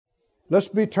Let's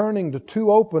be turning to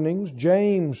two openings,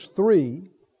 James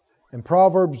 3 and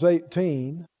Proverbs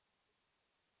 18.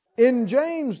 In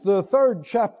James, the 3rd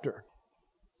chapter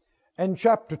and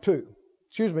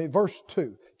verse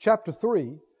 2, chapter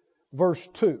 3, verse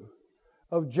 2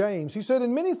 of James, he said,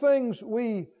 "In many things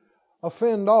we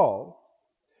offend all.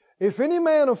 If any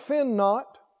man offend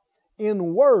not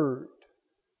in word,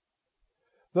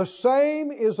 the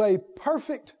same is a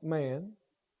perfect man,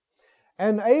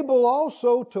 and able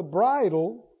also to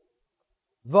bridle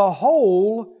the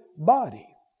whole body."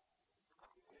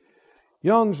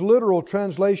 Young's literal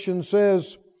translation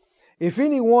says, "If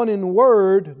anyone in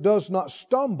word does not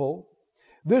stumble,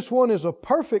 this one is a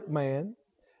perfect man,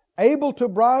 able to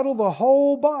bridle the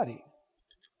whole body."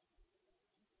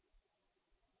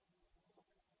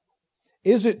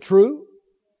 Is it true?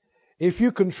 If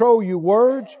you control your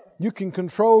words, you can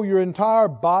control your entire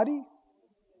body?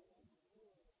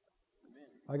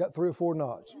 I got 3 or 4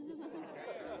 nods.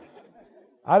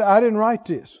 I didn't write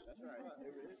this.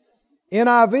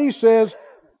 NIV says,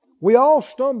 "We all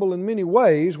stumble in many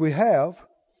ways, we have.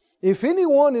 If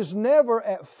anyone is never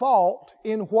at fault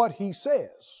in what he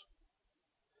says,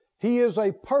 he is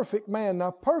a perfect man."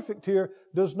 Now, perfect here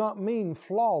does not mean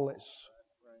flawless.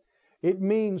 It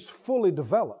means fully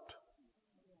developed,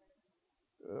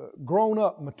 grown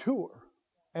up, mature,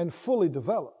 and fully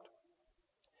developed.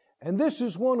 And this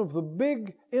is one of the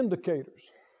big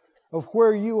indicators of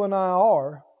where you and I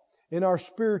are in our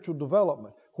spiritual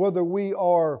development. Whether we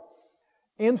are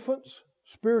infants,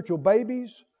 spiritual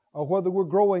babies, or whether we're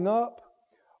growing up,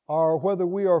 or whether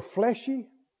we are fleshy,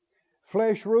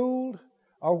 flesh-ruled,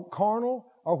 or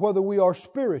carnal, or whether we are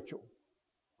spiritual.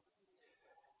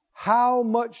 How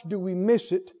much do we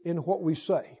miss it in what we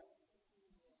say?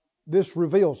 This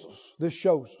reveals us. This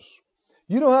shows us.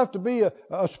 You don't have to be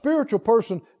a spiritual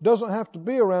person doesn't have to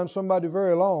be around somebody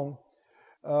very long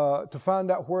to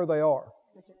find out where they are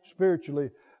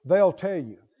spiritually. They'll tell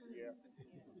you.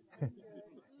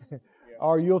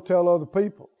 Or you'll tell other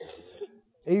people.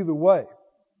 Either way.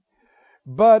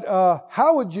 But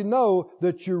how would you know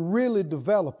that you're really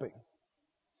developing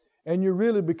and you're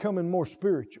really becoming more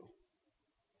spiritual?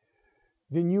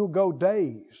 Then you'll go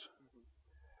days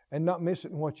and not miss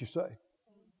it in what you say.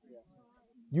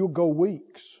 You'll go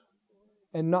weeks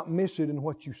and not miss it in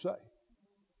what you say.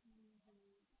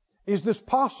 Is this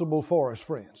possible for us,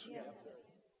 friends?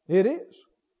 It is.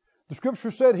 The Scripture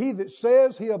said, "He that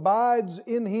says he abides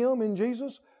in Him," in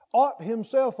Jesus, "ought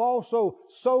himself also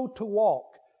so to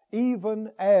walk,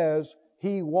 even as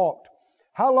He walked."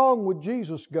 How long would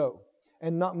Jesus go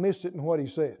and not miss it in what He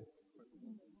said?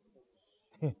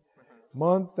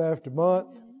 Month after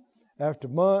month after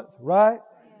month, right?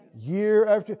 Year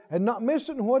after, and not miss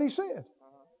it in what He said.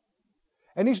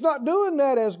 And He's not doing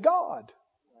that as God.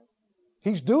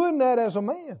 He's doing that as a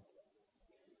man.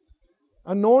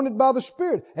 Anointed by the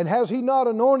Spirit. And has He not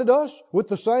anointed us with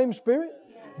the same Spirit?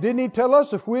 Didn't He tell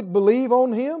us if we'd believe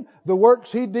on Him, the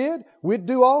works He did, we'd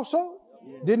do also?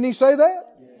 Didn't He say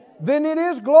that? Then it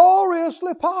is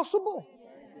gloriously possible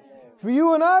for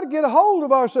you and I to get a hold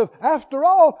of ourselves. After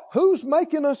all, who's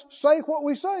making us say what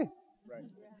we say?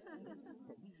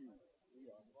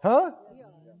 Huh?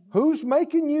 Who's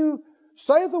making you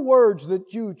say the words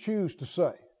that you choose to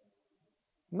say?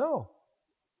 No.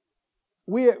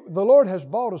 The Lord has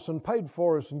bought us and paid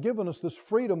for us and given us this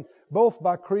freedom both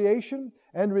by creation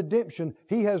and redemption.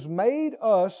 He has made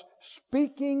us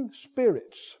speaking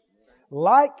spirits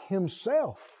like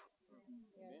Himself.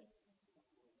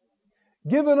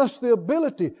 Given us the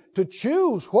ability to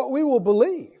choose what we will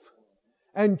believe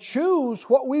and choose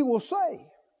what we will say.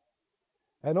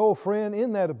 And oh friend,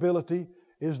 in that ability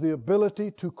is the ability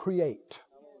to create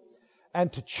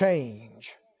and to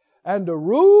change and to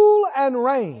rule and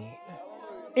reign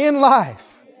in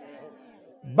life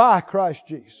by Christ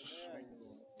Jesus.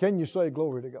 Can you say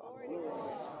glory to God?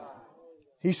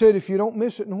 He said if you don't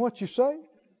miss it in what you say,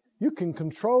 you can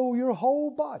control your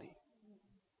whole body.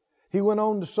 He went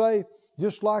on to say,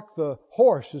 just like the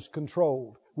horse is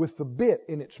controlled with the bit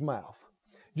in its mouth,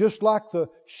 just like the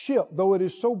ship, though it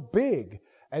is so big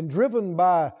and driven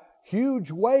by huge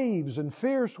waves and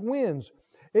fierce winds,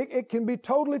 it can be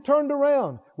totally turned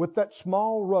around with that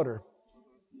small rudder.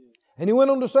 And he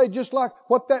went on to say, just like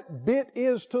what that bit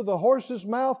is to the horse's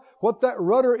mouth, what that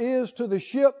rudder is to the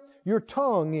ship, your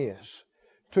tongue is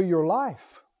to your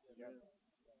life.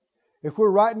 If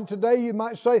we're writing today, you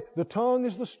might say the tongue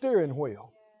is the steering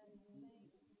wheel.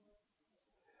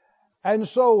 And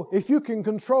so if you can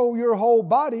control your whole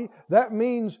body, that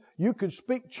means you could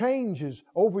speak changes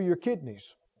over your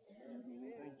kidneys,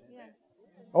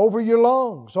 over your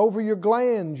lungs, over your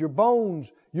glands, your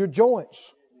bones, your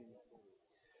joints.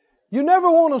 You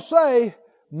never want to say,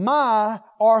 my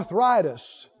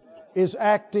arthritis is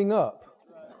acting up.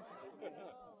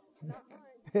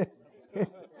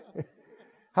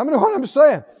 How many know what I'm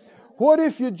saying? What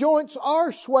if your joints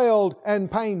are swelled and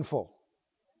painful?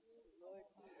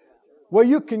 Well,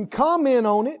 you can comment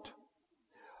on it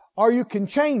or you can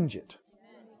change it.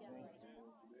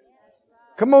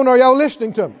 Come on, are y'all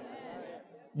listening to me?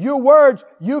 Your words,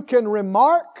 you can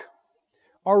remark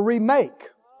or remake.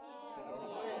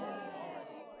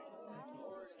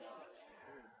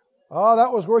 Oh,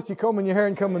 that was worth you combing your hair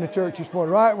and coming to church this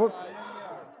morning, right?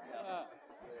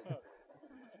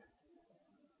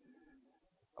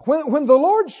 When the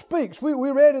Lord speaks, we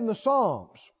read in the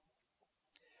Psalms,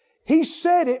 He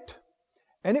said it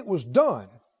and it was done.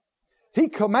 He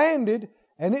commanded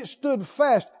and it stood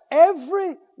fast.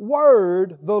 Every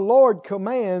word the Lord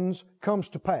commands comes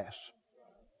to pass.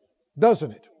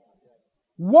 Doesn't it?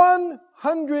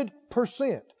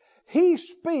 100%. He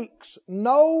speaks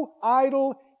no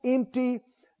idle, empty,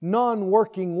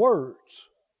 non-working words.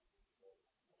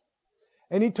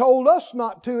 And He told us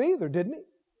not to either, didn't He?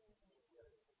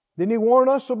 Didn't He warn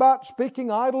us about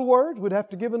speaking idle words? We'd have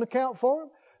to give an account for them.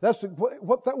 That's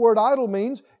what that word idle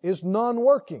means, is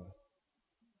non-working.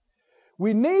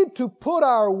 We need to put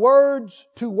our words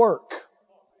to work.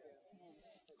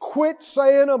 Quit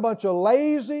saying a bunch of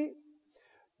lazy.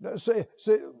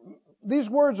 These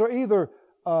words are either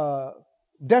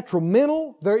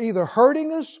detrimental, they're either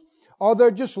hurting us, or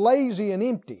they're just lazy and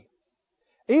empty.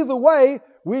 Either way,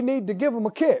 we need to give them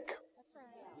a kick.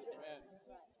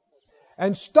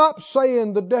 And stop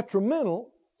saying the detrimental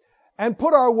and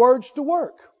put our words to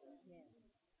work.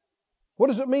 What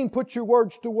does it mean, put your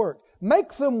words to work?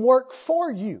 Make them work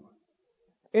for you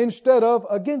instead of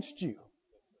against you.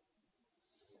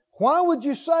 Why would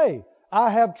you say,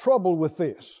 I have trouble with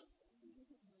this?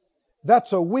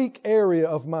 That's a weak area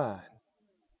of mine.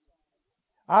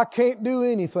 I can't do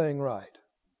anything right.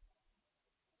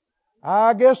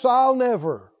 I guess I'll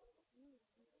never.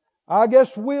 I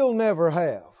guess we'll never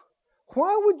have.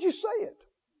 Why would you say it?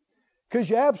 Because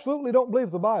you absolutely don't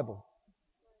believe the Bible.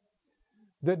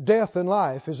 That death and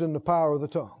life is in the power of the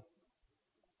tongue.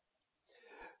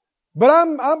 But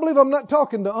I believe I'm not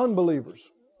talking to unbelievers.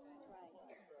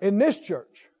 In this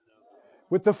church,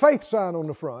 with the faith sign on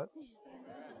the front.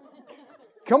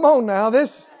 Come on now,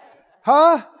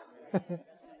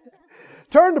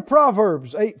 Turn to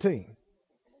Proverbs 18.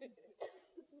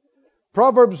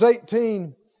 Proverbs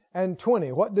 18 and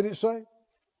 20. What did it say?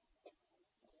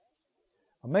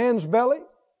 A man's belly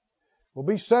will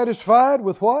be satisfied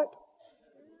with what?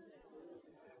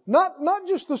 Not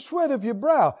just the sweat of your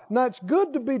brow. Now, it's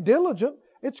good to be diligent.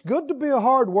 It's good to be a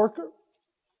hard worker.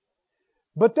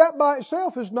 But that by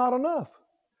itself is not enough.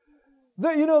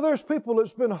 There's people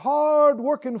that's been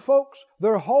hard-working folks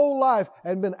their whole life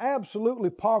and been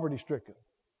absolutely poverty-stricken.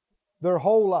 Their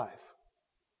whole life.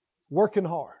 Working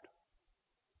hard.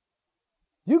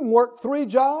 You can work 3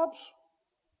 jobs.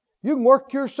 You can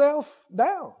work yourself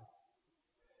down.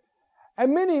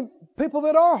 And many people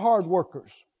that are hard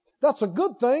workers, that's a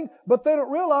good thing, but they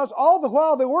don't realize all the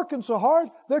while they're working so hard,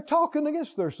 they're talking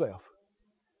against themselves.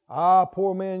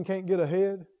 Poor man can't get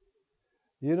ahead.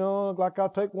 Like I'll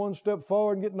take 1 step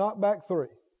forward and get knocked back 3.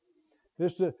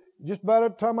 Just about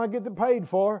every time I get it paid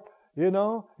for,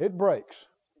 it breaks.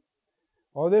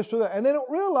 Or this or that. And they don't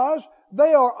realize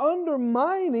they are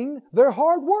undermining their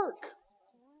hard work,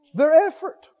 their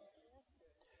effort.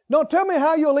 Now tell me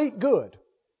how you'll eat good.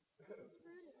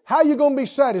 How you going to be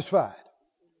satisfied?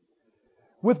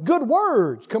 With good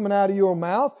words coming out of your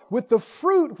mouth, with the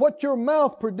fruit what your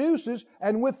mouth produces,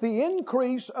 and with the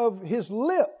increase of His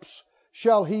lips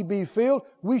shall He be filled.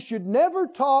 We should never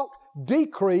talk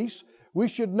decrease. We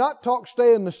should not talk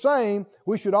staying the same.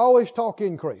 We should always talk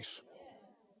increase.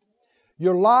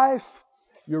 Your life,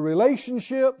 your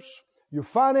relationships, your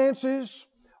finances,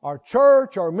 our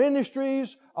church, our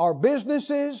ministries, our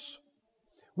businesses.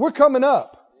 We're coming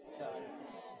up.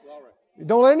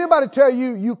 Don't let anybody tell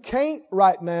you you can't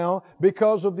right now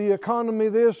because of the economy,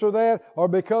 this or that, or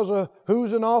because of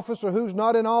who's in office or who's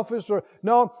not in office.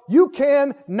 No, you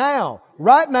can now,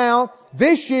 right now,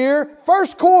 this year,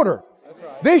 first quarter,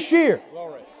 this year,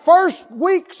 first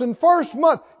weeks and first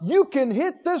month, you can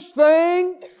hit this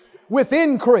thing with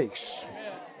increase.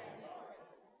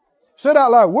 Say it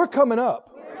out loud. We're coming up.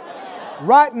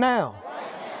 Right now.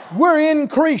 We're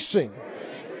increasing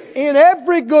in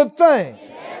every good thing.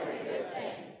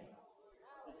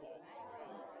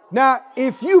 Now,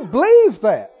 if you believe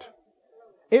that,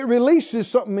 it releases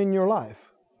something in your life.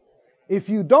 If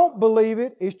you don't believe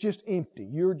it, it's just empty.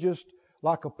 You're just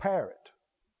like a parrot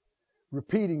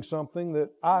repeating something that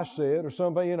I said or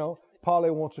somebody,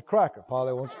 Polly wants a cracker.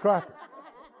 Polly wants a cracker.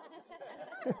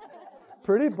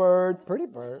 Pretty bird, pretty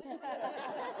bird.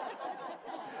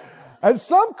 And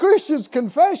some Christians'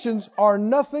 confessions are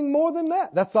nothing more than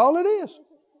that. That's all it is.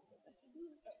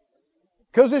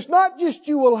 Because it's not just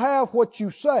you will have what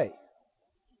you say.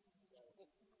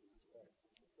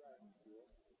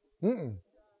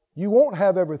 You won't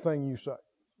have everything you say.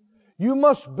 You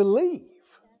must believe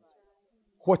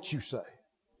what you say.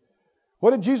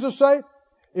 What did Jesus say?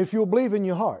 If you'll believe in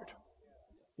your heart,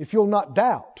 if you'll not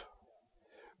doubt,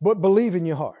 but believe in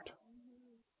your heart.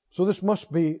 So this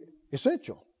must be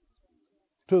essential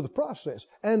to the process.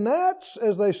 And that's,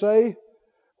 as they say,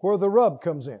 where the rub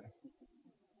comes in.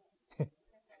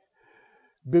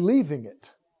 Believing it.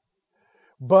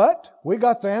 But we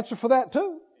got the answer for that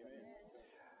too.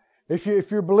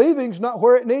 If your believing's not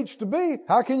where it needs to be,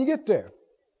 how can you get there?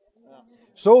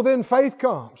 So then faith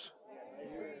comes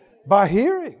by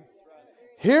hearing.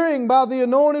 Hearing by the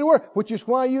anointed word, which is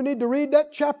why you need to read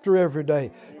that chapter every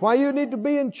day. Why you need to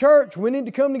be in church. We need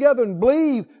to come together and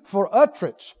believe for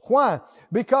utterance. Why?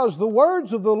 Because the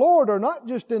words of the Lord are not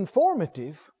just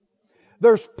informative.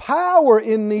 There's power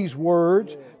in these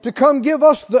words to come give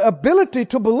us the ability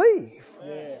to believe.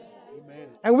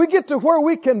 And we get to where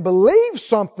we can believe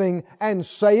something and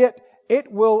say it,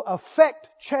 it will affect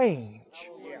change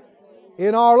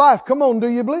in our life. Come on, do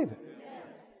you believe it?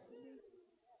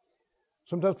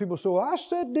 Sometimes people say, well, I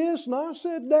said this and I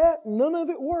said that and none of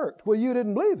it worked. Well, you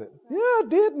didn't believe it. Yeah, I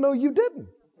did. No, you didn't.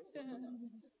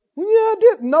 Yeah, I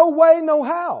did. No way, no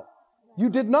how. You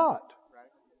did not.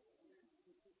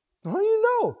 How do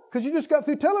you know? Because you just got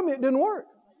through telling me it didn't work.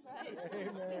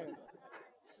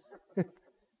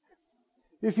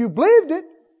 If you believed it,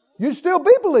 you'd still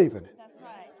be believing it. That's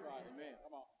right.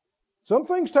 Some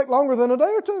things take longer than a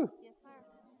day or two.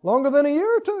 Longer than a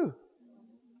year or two.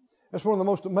 That's one of the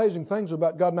most amazing things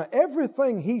about God. Now,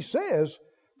 everything He says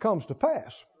comes to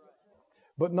pass,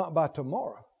 but not by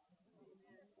tomorrow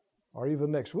or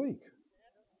even next week.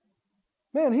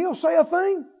 Man, He'll say a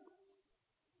thing,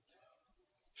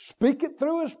 speak it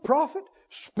through His prophet,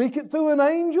 speak it through an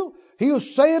angel. He'll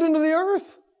say it into the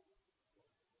earth.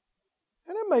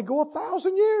 And it may go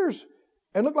 1,000 years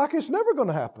and look like it's never going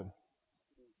to happen.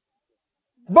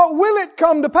 But will it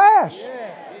come to pass?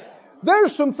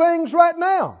 There's some things right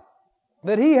now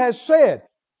that He has said.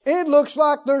 It looks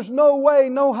like there's no way,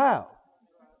 no how.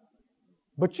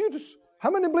 But how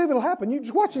many believe it'll happen? You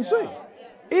just watch and see.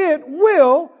 It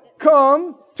will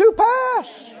come to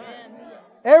pass.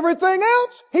 Everything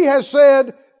else He has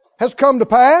said has come to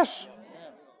pass.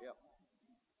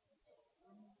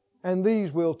 And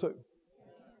these will too.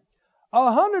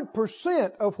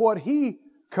 100% of what He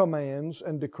commands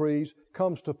and decrees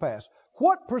comes to pass.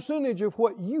 What percentage of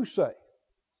what you say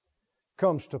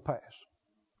comes to pass?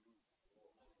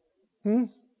 2%?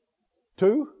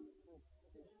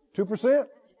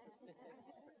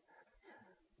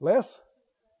 Less?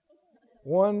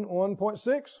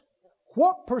 1.6?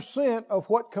 What percent of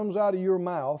what comes out of your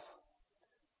mouth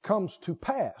comes to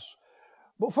pass?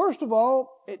 But first of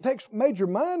all, it takes major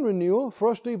mind renewal for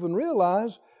us to even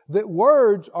realize that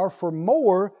words are for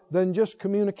more than just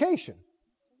communication.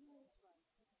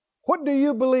 What do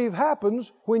you believe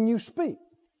happens when you speak?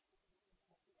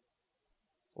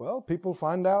 Well, people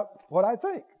find out what I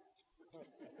think.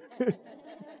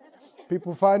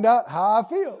 People find out how I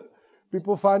feel.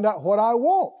 People find out what I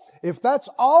want. If that's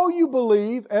all you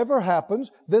believe ever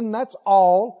happens, then that's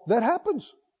all that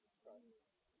happens.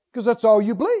 Because that's all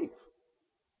you believe.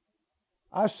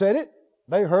 I said it.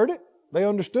 They heard it. They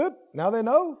understood. Now they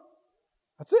know.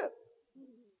 That's it.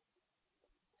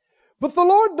 But the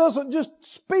Lord doesn't just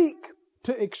speak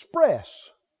to express.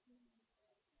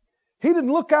 He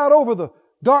didn't look out over the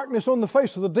darkness on the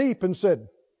face of the deep and said,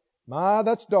 my,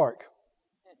 that's dark.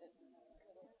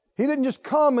 He didn't just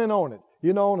comment on it.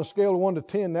 You know, on a scale of 1 to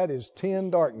 10, that is 10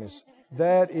 darkness.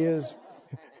 That is...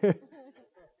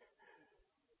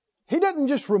 He doesn't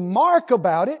just remark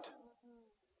about it.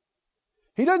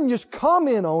 He doesn't just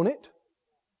comment on it.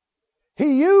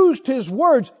 He used His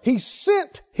words. He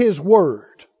sent His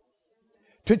word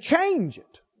to change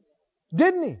it.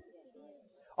 Didn't He?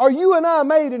 Are you and I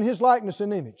made in His likeness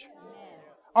and image?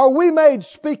 Are we made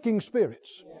speaking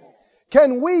spirits?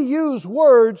 Can we use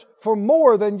words for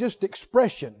more than just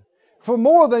expression? For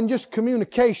more than just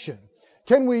communication?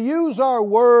 Can we use our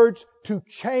words to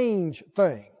change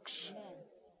things?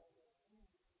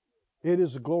 It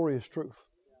is a glorious truth.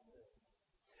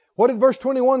 What did verse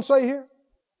 21 say here?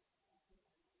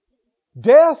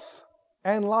 Death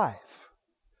and life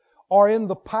are in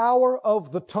the power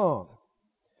of the tongue.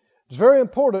 It's very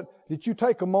important that you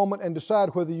take a moment and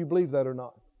decide whether you believe that or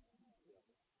not.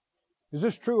 Is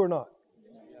this true or not?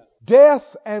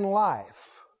 Death and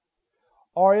life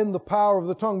are in the power of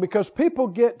the tongue, because people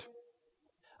get,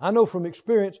 I know from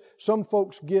experience, some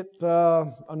folks get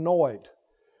annoyed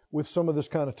with some of this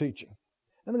kind of teaching.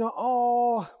 And they go,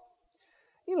 oh,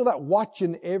 you know, that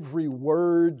watching every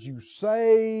word you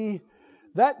say,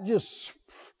 that just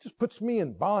puts me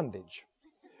in bondage.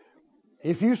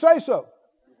 If you say so.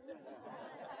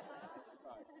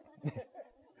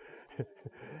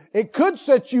 It could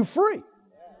set you free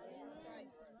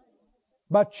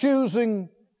by choosing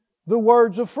the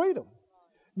words of freedom.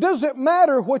 Does it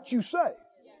matter what you say?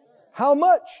 How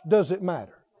much does it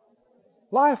matter?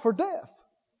 Life or death,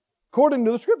 according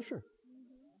to the Scripture.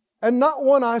 And not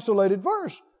one isolated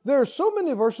verse. There are so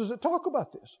many verses that talk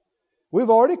about this. We've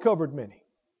already covered many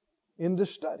in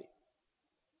this study.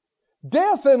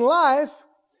 Death and life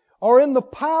are in the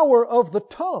power of the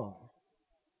tongue.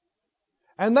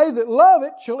 And they that love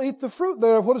it shall eat the fruit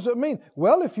thereof. What does it mean?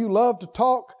 Well, if you love to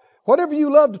talk, whatever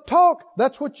you love to talk,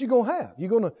 that's what you're going to have. You're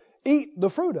going to eat the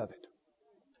fruit of it.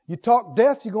 You talk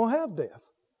death, you're going to have death.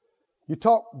 You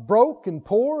talk broke and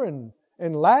poor and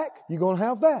lack, you're going to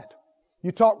have that.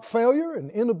 You talk failure and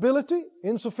inability,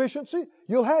 insufficiency,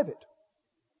 you'll have it.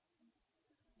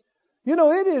 You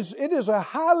know, it is a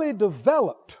highly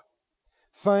developed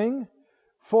thing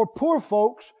for poor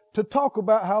folks to talk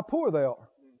about how poor they are.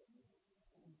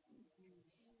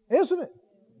 Isn't it?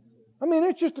 I mean,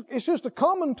 it's just a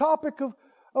common topic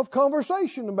of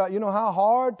conversation about, you know, how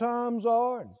hard times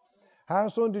are, and how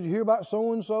did you hear about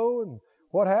so and so, and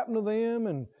what happened to them,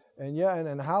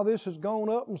 and how this has gone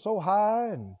up and so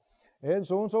high, and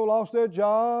so lost their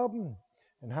job,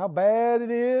 and how bad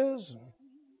it is.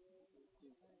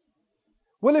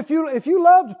 Well, if you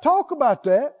love to talk about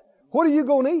that, what are you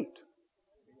going to eat?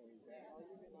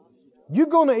 You're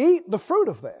going to eat the fruit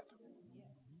of that.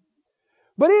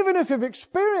 But even if you've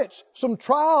experienced some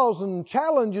trials and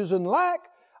challenges and lack,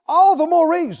 all the more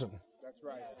reason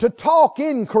to talk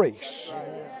increase.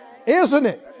 Isn't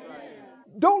it?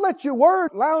 Don't let your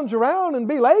word lounge around and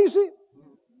be lazy.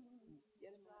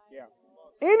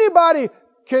 Anybody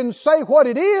can say what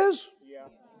it is.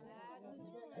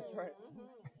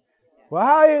 Well,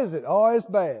 how is it? Oh, it's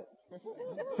bad.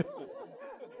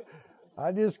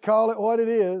 I just call it what it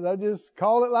is. I just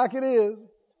call it like it is.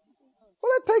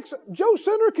 Well, that takes, Joe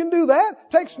Center can do that.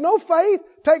 Takes no faith,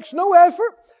 takes no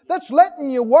effort. That's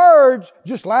letting your words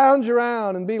just lounge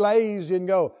around and be lazy and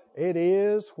go, it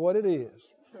is what it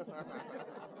is.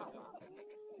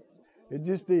 It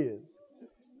just is.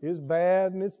 It's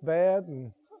bad and it's bad,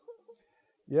 and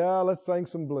yeah, let's sing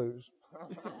some blues.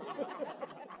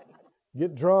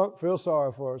 Get drunk, feel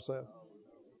sorry for ourselves.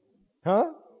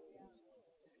 Huh?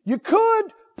 You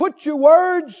could put your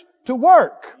words to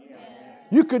work.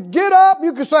 You could get up,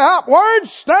 you could say,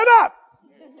 words, stand up.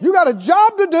 You got a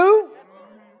job to do.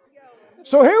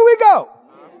 So here we go.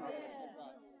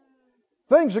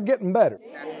 Things are getting better.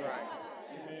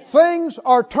 Things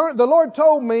are the Lord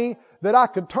told me that I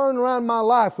could turn around my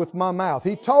life with my mouth.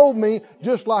 He told me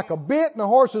just like a bit in a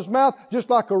horse's mouth, just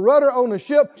like a rudder on a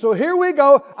ship. So here we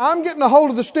go. I'm getting a hold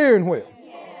of the steering wheel.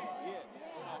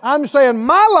 I'm saying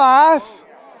my life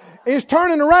is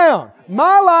turning around.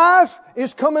 My life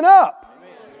is coming up.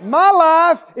 My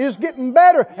life is getting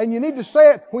better. And you need to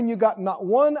say it when you got not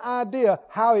one idea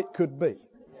how it could be.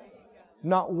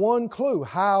 Not one clue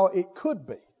how it could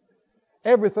be.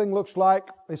 Everything looks like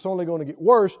it's only going to get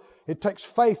worse. It takes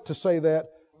faith to say that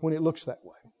when it looks that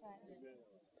way.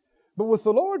 But with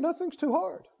the Lord, nothing's too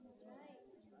hard.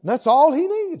 And that's all He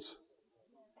needs.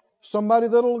 Somebody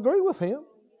that'll agree with Him.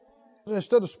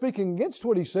 Instead of speaking against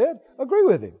what He said, agree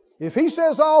with Him. If He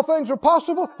says all things are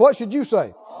possible, what should you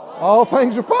say? All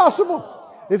things are possible.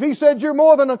 If He said you're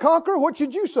more than a conqueror, what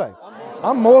should you say?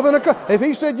 I'm more than a conqueror. If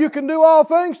He said you can do all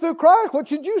things through Christ, what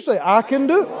should you say? I can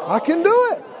do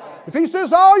it. If He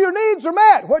says all your needs are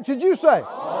met, what should you say?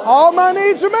 All my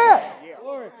needs are met.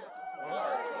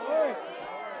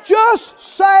 Just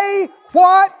say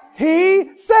what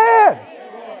He said.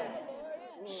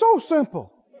 So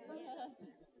simple.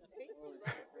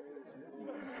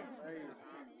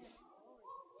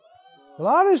 Well,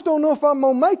 I just don't know if I'm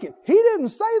going to make it. He didn't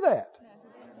say that.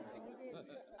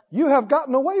 You have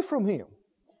gotten away from Him.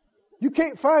 You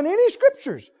can't find any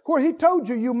scriptures where He told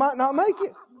you might not make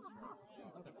it.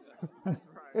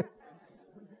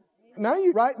 Now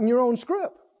you're writing your own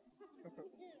script.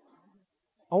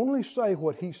 Only say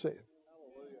what He said.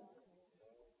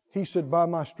 He said, by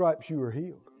my stripes you are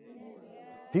healed.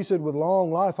 He said, with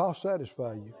long life I'll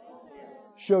satisfy you.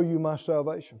 Show you my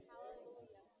salvation.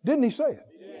 Didn't He say it?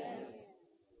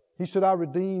 He said, I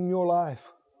redeem your life.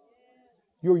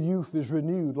 Your youth is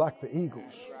renewed like the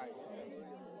eagles.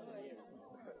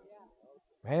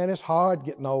 Man, it's hard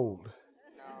getting old.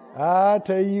 I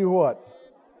tell you what.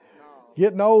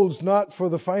 Getting old's not for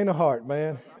the faint of heart,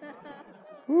 man.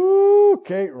 Ooh,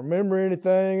 can't remember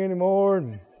anything anymore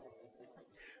and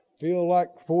feel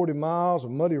like 40 miles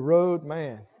of muddy road.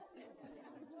 Man,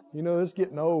 you know, it's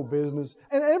getting old business.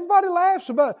 And everybody laughs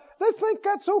about it. They think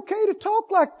that's okay to talk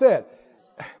like that.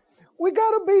 We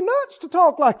got to be nuts to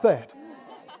talk like that.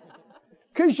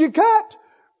 Because you got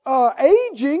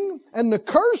aging and the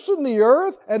curse in the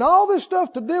earth and all this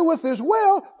stuff to deal with as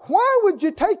well. Why would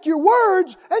you take your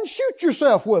words and shoot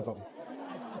yourself with them?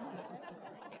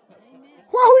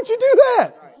 Why would you do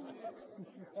that?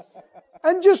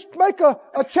 And just make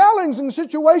a challenging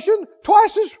situation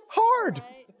twice as hard.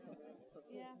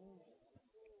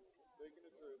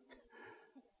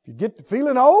 If you get to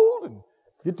feeling old and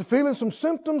get to feeling some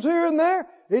symptoms here and there,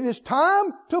 it is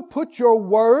time to put your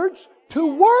words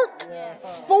to work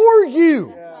for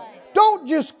you. Don't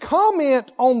just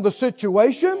comment on the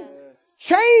situation.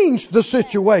 Change the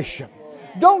situation.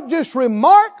 Don't just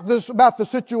remark about the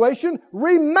situation.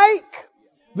 Remake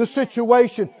the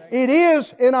situation. It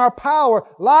is in our power.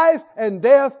 Life and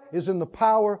death is in the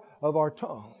power of our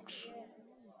tongues.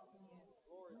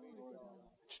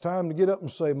 It's time to get up and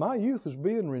say, my youth is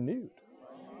being renewed.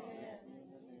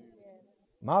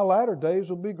 My latter days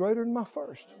will be greater than my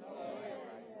first.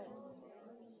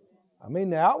 I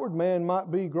mean, the outward man might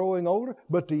be growing older,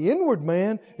 but the inward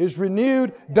man is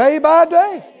renewed day by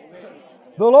day.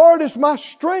 The Lord is my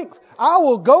strength. I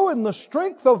will go in the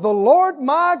strength of the Lord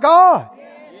my God.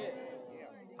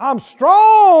 I'm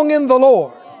strong in the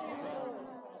Lord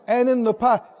and in the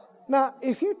power. Now,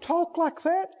 if you talk like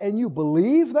that and you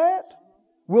believe that,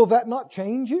 will that not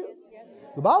change you?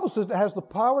 The Bible says it has the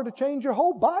power to change your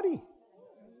whole body.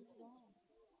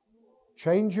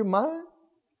 Change your mind.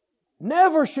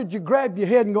 Never should you grab your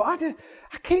head and go, I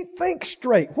can't think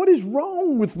straight. What is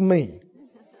wrong with me?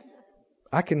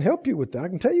 I can help you with that. I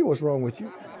can tell you what's wrong with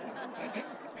you.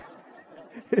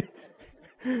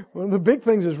 One of the big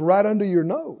things is right under your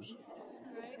nose.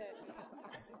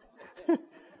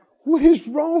 What is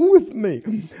wrong with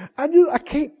me? I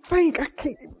can't think. I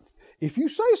can't. If you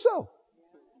say so.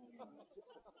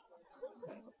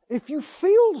 If you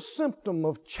feel the symptom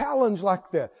of challenge like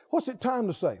that, what's it time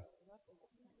to say?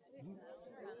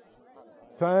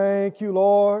 Thank you,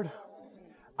 Lord.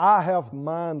 I have the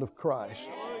mind of Christ.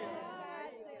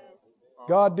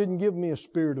 God didn't give me a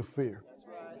spirit of fear.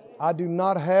 I do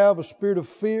not have a spirit of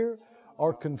fear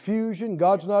or confusion.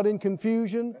 God's not in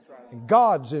confusion.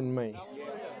 God's in me.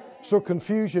 So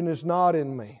confusion is not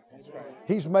in me.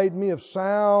 He's made me of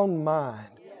sound mind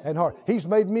and heart. He's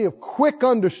made me of quick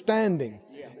understanding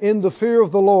in the fear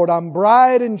of the Lord. I'm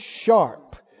bright and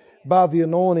sharp by the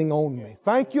anointing on me.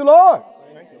 Thank you, Lord.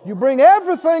 You bring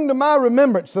everything to my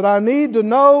remembrance that I need to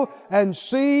know and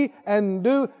see and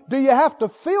do. Do you have to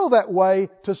feel that way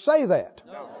to say that?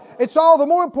 No. It's all the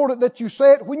more important that you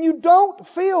say it when you don't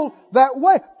feel that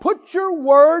way. Put your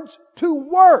words to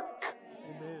work.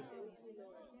 Amen.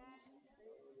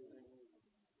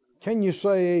 Can you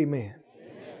say amen?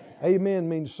 Amen? Amen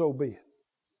means so be it.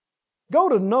 Go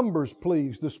to Numbers,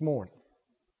 please, this morning.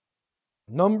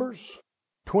 Numbers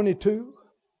 22.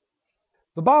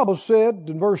 The Bible said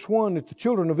in verse 1 that the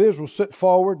children of Israel set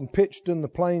forward and pitched in the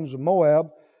plains of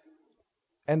Moab.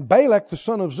 And Balak the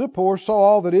son of Zippor saw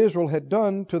all that Israel had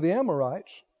done to the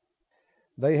Amorites.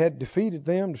 They had defeated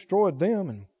them, destroyed them.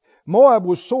 And Moab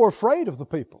was sore afraid of the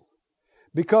people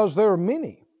because there were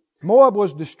many. Moab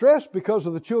was distressed because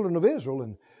of the children of Israel.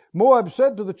 And Moab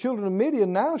said to the children of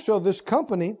Midian, now shall this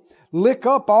company lick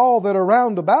up all that are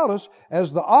round about us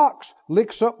as the ox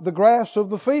licks up the grass of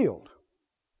the field.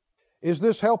 Is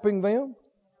this helping them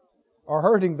or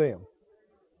hurting them?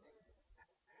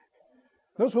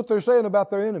 Notice what they're saying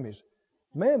about their enemies.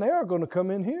 Man, they are going to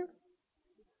come in here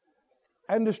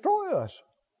and destroy us.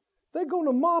 They're going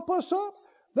to mop us up.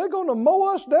 They're going to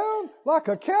mow us down like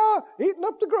a cow eating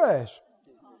up the grass.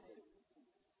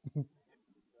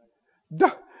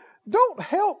 Don't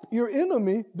help your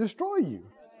enemy destroy you.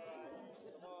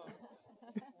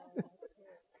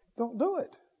 Don't do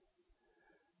it.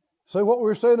 Say what we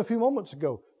were saying a few moments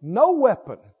ago. No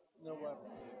weapon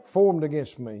formed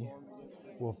against me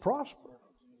will prosper.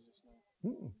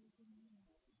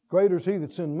 Greater is he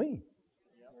that's in me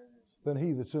than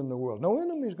he that's in the world. No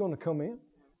enemy is going to come in,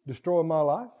 destroy my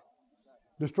life,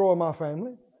 destroy my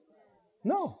family.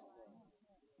 No.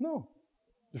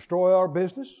 Destroy our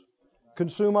business,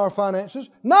 consume our finances.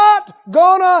 Not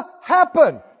gonna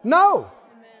happen. No,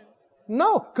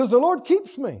 because the Lord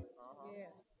keeps me.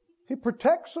 He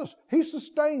protects us. He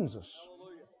sustains us.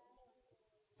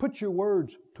 Put your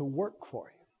words to work for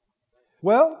you.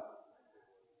 Well,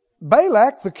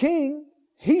 Balak, the king,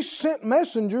 he sent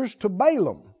messengers to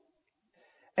Balaam.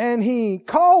 And he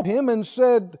called him and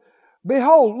said,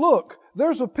 behold, look,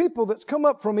 there's a people that's come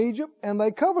up from Egypt, and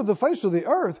they cover the face of the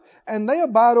earth, and they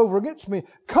abide over against me.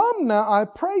 Come now, I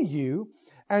pray you,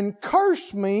 and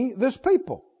curse me this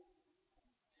people.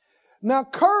 Now,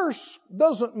 curse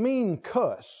doesn't mean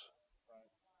cuss.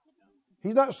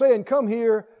 He's not saying come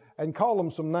here and call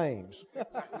them some names.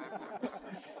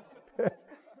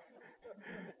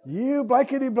 You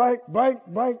blankety blank, blank,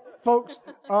 blank folks.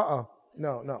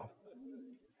 No.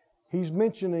 He's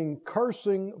mentioning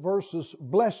cursing versus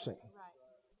blessing.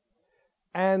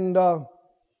 And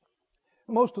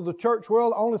most of the church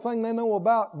world, the only thing they know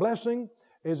about blessing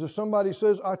is if somebody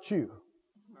says, achoo.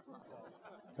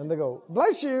 And they go,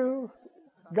 bless you.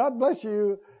 God bless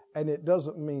you. And it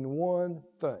doesn't mean one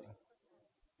thing.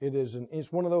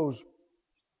 It's one of those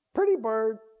pretty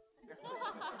bird.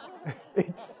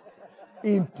 It's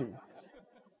empty.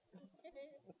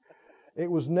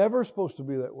 It was never supposed to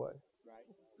be that way.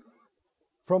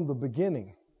 From the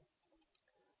beginning.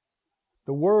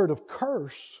 The word of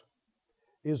curse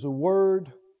is a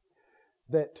word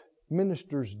that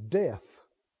ministers death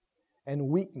and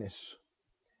weakness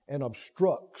and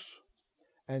obstructs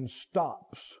and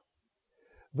stops.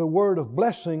 The word of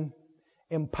blessing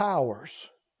empowers,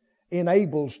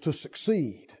 enables to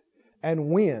succeed and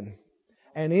win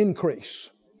and increase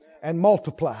and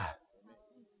multiply.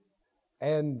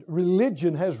 And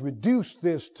religion has reduced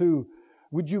this to,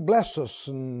 would you bless us?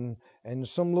 And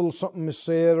some little something is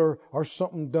said or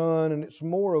something done, and it's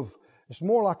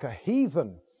more like a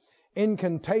heathen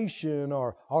incantation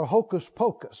or hocus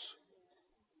pocus.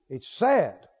 It's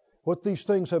sad what these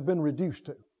things have been reduced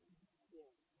to.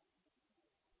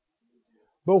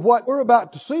 But what we're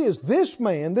about to see is this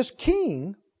man, this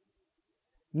king,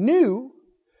 knew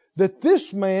that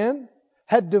this man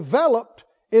had developed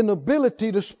an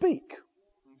ability to speak.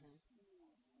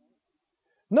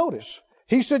 Notice,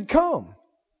 he said, come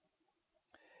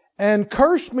and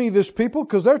curse me this people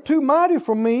because they're too mighty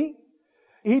for me.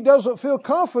 He doesn't feel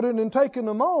confident in taking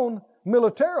them on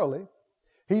militarily.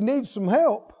 He needs some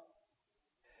help.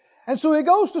 And so he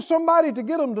goes to somebody to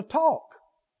get them to talk.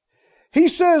 He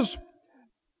says,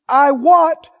 I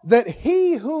wot that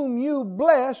he whom you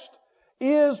blessed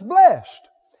is blessed,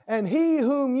 and he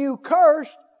whom you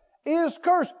cursed is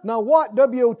cursed. Now what,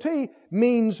 W-O-T,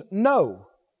 means know.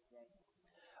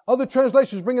 Other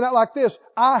translations bring it out like this.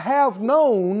 I have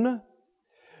known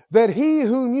that he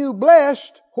whom you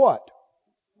blessed, what?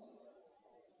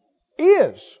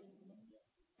 Is.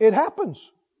 It happens.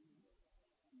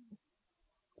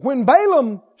 When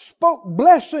Balaam spoke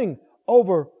blessing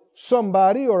over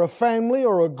somebody or a family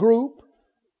or a group,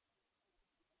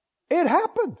 it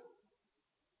happened.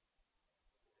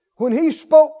 When he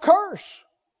spoke curse,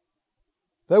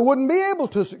 they wouldn't be able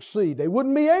to succeed. They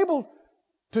wouldn't be able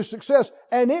to success.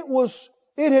 And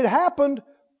it had happened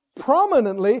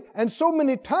prominently and so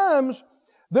many times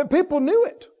that people knew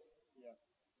it.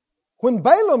 When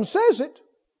Balaam says it,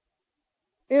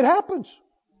 it happens.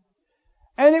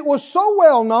 And it was so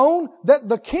well known that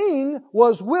the king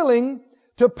was willing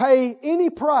to pay any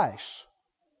price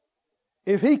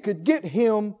if he could get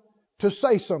him to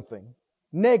say something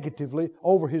negatively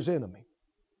over his enemy.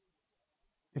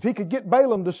 If he could get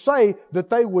Balaam to say that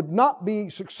they would not be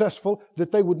successful,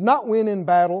 that they would not win in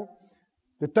battle,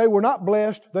 that they were not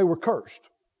blessed, they were cursed.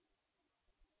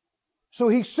 So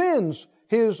he sends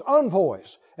his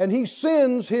envoys and he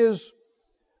sends his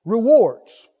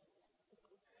rewards.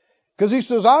 Because he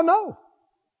says, I know.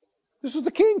 This is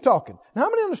the king talking. Now, how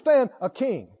many understand a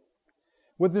king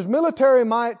with his military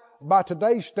might, by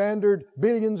today's standard,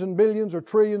 billions and billions or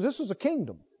trillions? This is a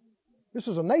kingdom. This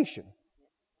is a nation.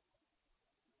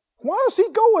 Why is he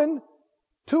going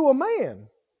to a man,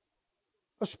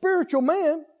 a spiritual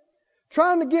man,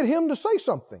 trying to get him to say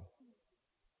something?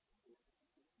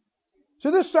 So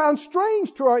this sounds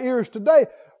strange to our ears today,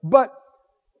 but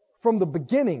from the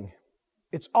beginning,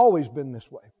 it's always been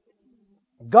this way.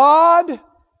 God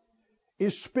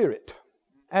is spirit,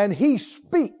 and He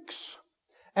speaks,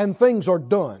 and things are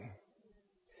done.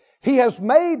 He has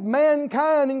made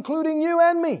mankind, including you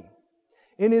and me,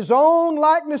 in His own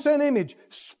likeness and image,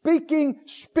 speaking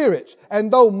spirits.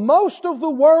 And though most of the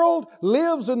world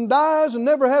lives and dies and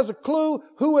never has a clue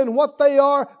who and what they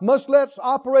are, much less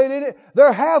operate in it,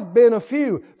 there have been a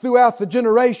few throughout the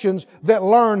generations that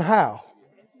learn how.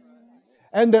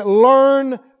 And that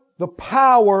learn the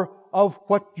power of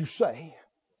what you say.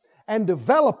 And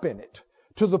develop in it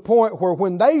to the point where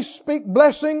when they speak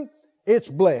blessing, it's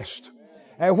blessed.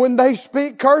 And when they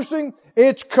speak cursing,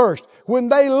 it's cursed. When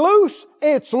they loose,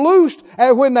 it's loosed.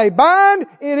 And when they bind,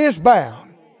 it is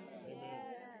bound.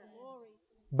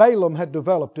 Balaam had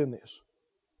developed in this.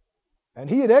 And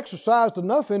he had exercised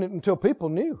enough in it until people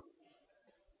knew.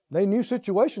 They knew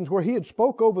situations where he had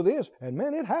spoke over this, and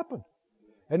man, it happened.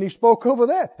 And he spoke over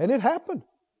that, and it happened.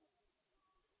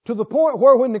 To the point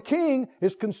where when the king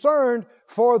is concerned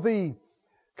for the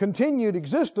continued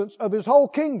existence of his whole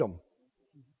kingdom,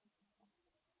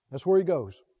 that's where he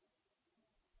goes.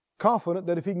 Confident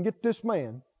that if he can get this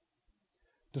man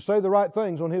to say the right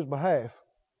things on his behalf,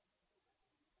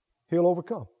 he'll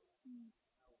overcome.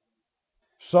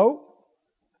 So,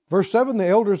 verse 7, the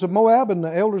elders of Moab and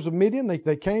the elders of Midian,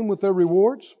 they came with their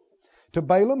rewards to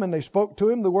Balaam, and they spoke to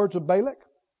him the words of Balak.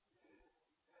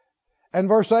 And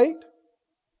verse 8,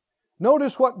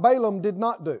 notice what Balaam did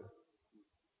not do.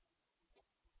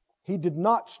 He did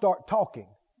not start talking.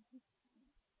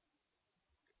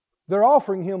 They're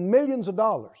offering him millions of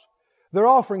dollars. They're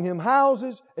offering him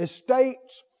houses,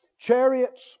 estates,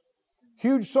 chariots,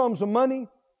 huge sums of money.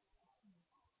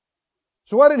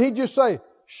 So why didn't he just say,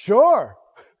 sure.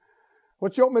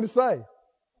 What you want me to say?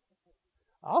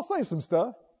 I'll say some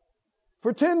stuff.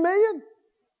 For 10 million?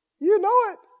 You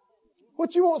know it.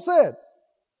 What you want said?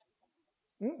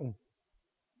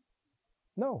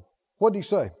 No. What did he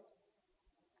say?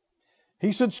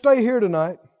 He said, stay here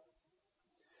tonight,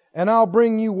 and I'll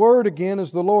bring you word again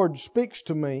as the Lord speaks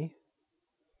to me.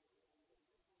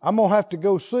 I'm going to have to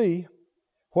go see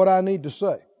what I need to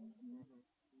say.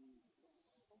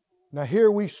 Now here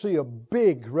we see a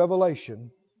big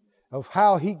revelation of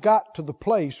how he got to the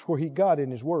place where he got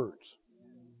in his words.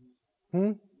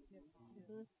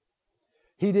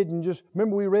 He didn't just,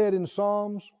 remember we read in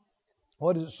Psalms,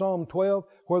 what is it, Psalm 12,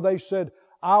 where they said,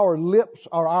 our lips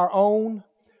are our own.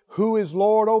 Who is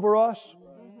Lord over us?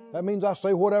 That means I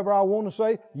say whatever I want to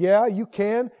say. Yeah, you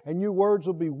can, and your words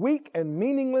will be weak and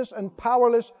meaningless and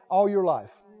powerless all your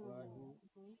life.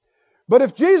 But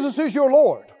if Jesus is your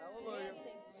Lord,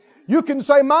 you can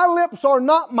say, my lips are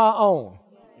not my own.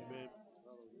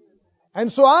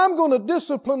 And so I'm going to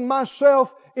discipline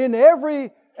myself in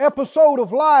every episode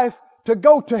of life to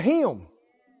go to Him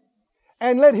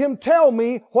and let Him tell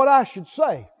me what I should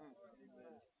say.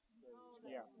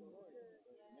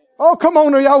 Oh, come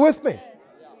on, are y'all with me?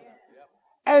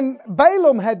 And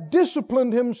Balaam had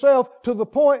disciplined himself to the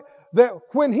point that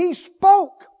when he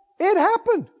spoke, it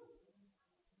happened.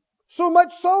 So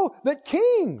much so that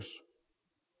kings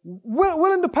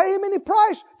willing to pay him any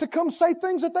price to come say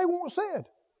things that they want said,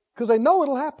 because they know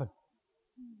it'll happen.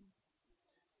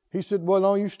 He said, well,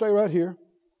 no, you stay right here.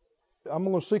 I'm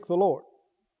going to seek the Lord.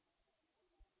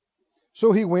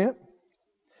 So he went,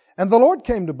 and the Lord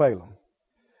came to Balaam.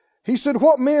 He said,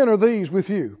 what men are these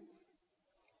with you?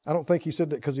 I don't think he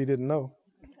said that because he didn't know.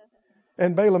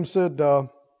 And Balaam said,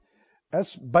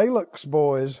 that's Balak's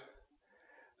boys.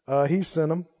 He sent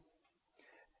them.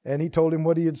 And he told him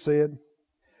what he had said.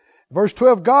 Verse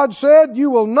 12, God said,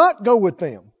 you will not go with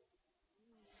them.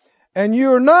 And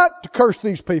you are not to curse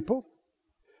these people,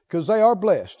 because they are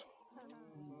blessed.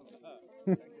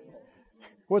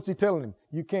 What's he telling him?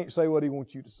 You can't say what he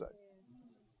wants you to say.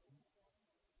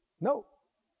 No.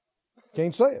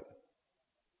 Can't say it.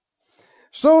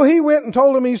 So he went and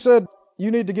told him, he said,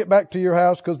 you need to get back to your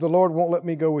house because the Lord won't let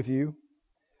me go with you.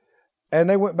 And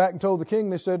they went back and told the king.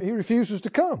 They said, he refuses to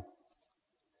come.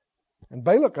 And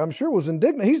Balak, I'm sure, was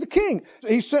indignant. He's the king.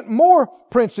 He sent more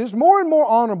princes, more and more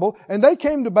honorable, and they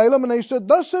came to Balaam and they said,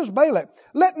 thus says Balak,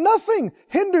 let nothing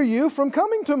hinder you from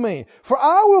coming to me, for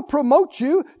I will promote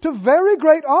you to very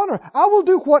great honor. I will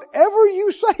do whatever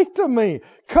you say to me.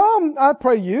 Come, I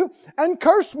pray you, and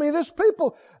curse me this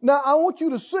people. Now, I want you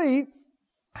to see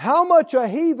how much a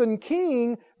heathen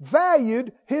king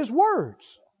valued his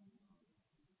words.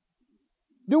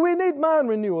 Do we need mind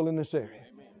renewal in this area?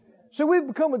 So we've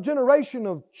become a generation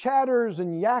of chatters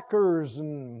and yackers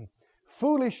and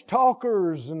foolish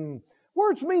talkers, and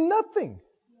words mean nothing.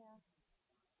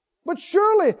 But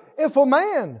surely if a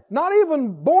man, not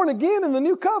even born again in the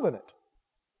new covenant,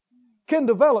 can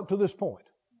develop to this point,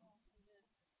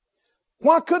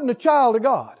 why couldn't a child of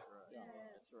God?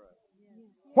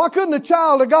 Why couldn't a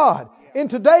child of God in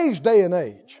today's day and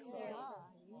age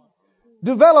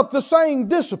develop the same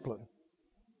discipline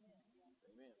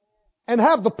and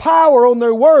have the power on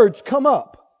their words come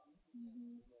up?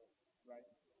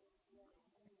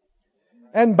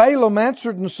 And Balaam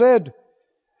answered and said,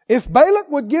 if Balak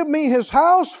would give me his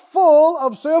house full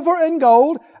of silver and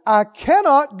gold, I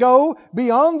cannot go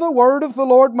beyond the word of the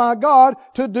Lord my God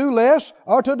to do less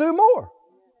or to do more.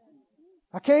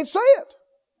 I can't say it.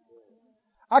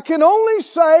 I can only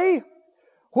say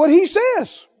what he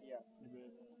says.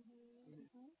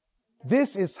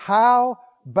 This is how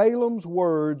Balaam's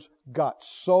words got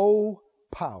so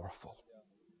powerful.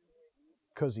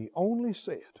 because he only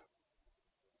said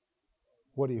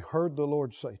what he heard the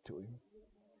Lord say to him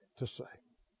to say.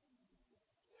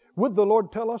 Would the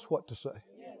Lord tell us what to say?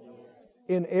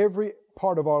 In every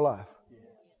part of our life.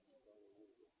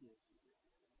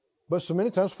 But so many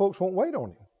times folks won't wait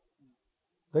on him.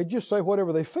 They just say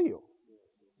whatever they feel.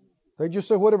 They just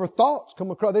say whatever thoughts come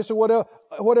across. They say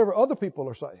whatever other people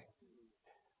are saying.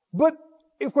 But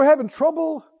if we're having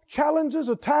trouble, challenges,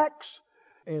 attacks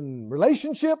in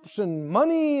relationships and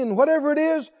money and whatever it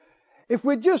is, if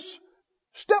we just,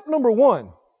 step number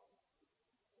 1,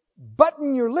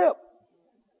 button your lip.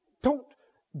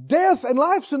 Death and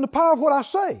life's in the power of what I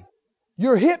say.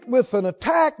 You're hit with an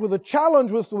attack, with a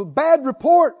challenge, with a bad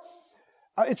report.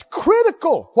 It's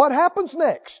critical what happens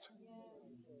next.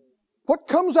 What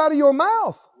comes out of your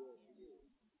mouth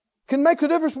can make the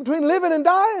difference between living and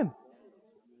dying.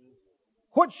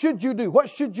 What should you do? What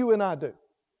should you and I do?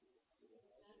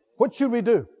 What should we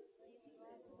do?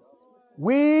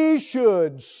 We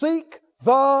should seek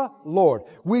the Lord.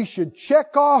 We should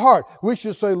check our heart. We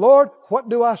should say, Lord, what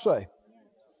do I say?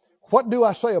 What do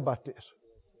I say about this?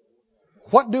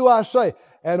 What do I say?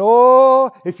 And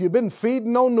if you've been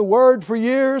feeding on the Word for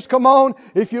years, come on.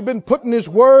 If you've been putting His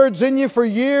words in you for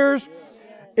years,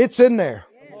 it's in there.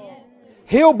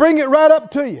 He'll bring it right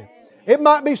up to you. It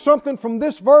might be something from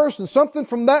this verse and something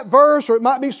from that verse, or it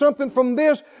might be something from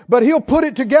this, but He'll put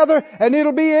it together and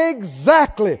it'll be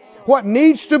exactly what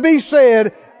needs to be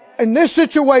said in this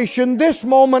situation, this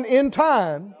moment in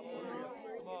time.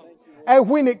 And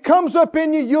when it comes up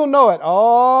in you, you'll know it.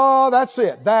 Oh, that's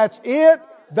it. That's it.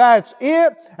 That's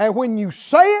it. And when you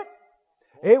say it,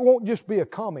 it won't just be a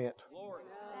comment.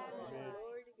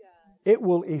 It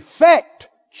will effect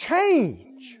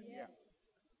change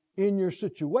in your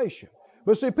situation.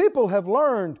 But see, people have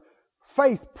learned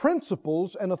faith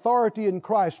principles and authority in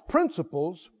Christ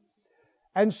principles.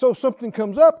 And so something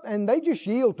comes up and they just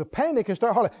yield to panic and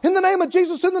start hollering, in the name of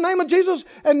Jesus,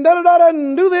 and da-da-da-da,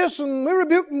 and do this, and we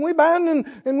rebuke, and we bind,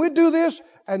 and we do this,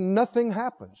 and nothing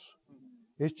happens.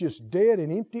 It's just dead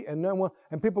and empty, and no one,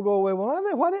 and people go away, well,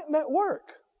 why didn't that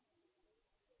work?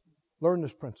 Learn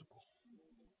this principle.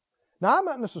 Now, I'm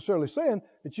not necessarily saying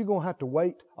that you're going to have to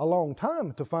wait a long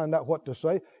time to find out what to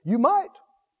say. You might.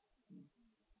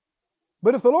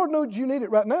 But if the Lord knows you need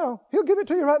it right now, He'll give it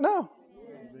to you right now.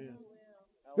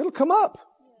 It'll come up.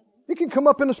 It can come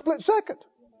up in a split second.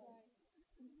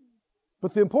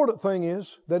 But the important thing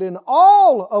is that in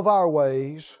all of our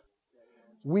ways,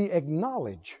 we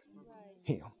acknowledge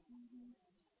Him.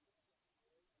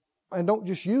 And don't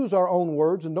just use our own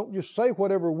words and don't just say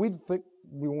whatever we think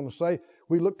we want to say.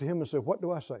 We look to Him and say, what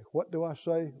do I say? What do I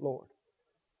say, Lord?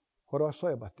 What do I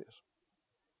say about this?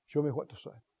 Show me what to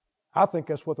say. I think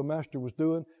that's what the Master was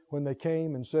doing when they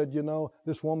came and said,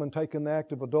 this woman taking the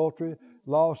act of adultery,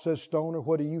 law says stone her,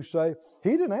 what do you say?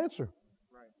 He didn't answer.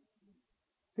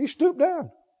 He stooped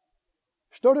down,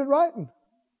 started writing.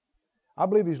 I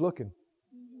believe He's looking.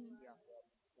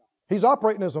 He's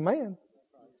operating as a man.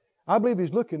 I believe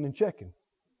He's looking and checking.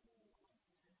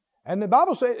 And the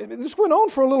Bible said, this went on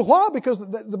for a little while because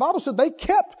the Bible said they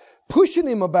kept pushing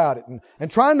Him about it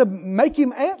and trying to make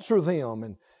Him answer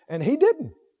them. And He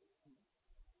didn't.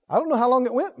 I don't know how long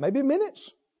it went, maybe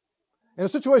minutes. In a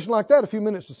situation like that, a few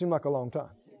minutes would seem like a long time.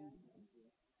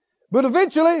 But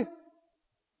eventually,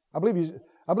 I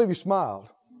believe he smiled.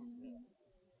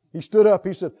 He stood up,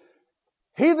 he said,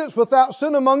 he that's without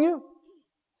sin among you,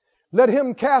 let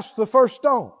him cast the first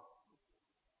stone.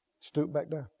 Stooped back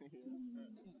down.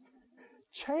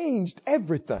 Changed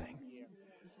everything.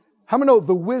 How many know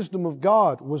the wisdom of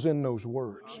God was in those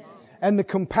words? And the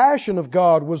compassion of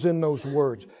God was in those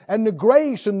words. And the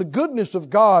grace and the goodness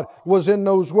of God was in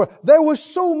those words. There was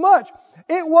so much.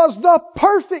 It was the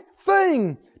perfect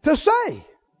thing to say.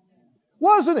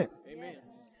 Wasn't it? Amen.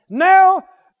 Now,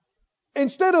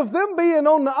 instead of them being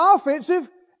on the offensive,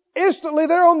 instantly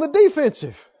they're on the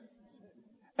defensive.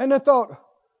 And they thought,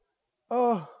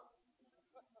 I'm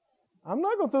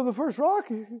not going to throw the first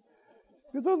rock. You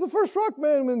throw the first rock,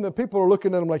 man. And the people are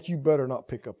looking at them like, you better not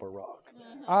pick up a rock.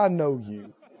 I know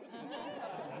you.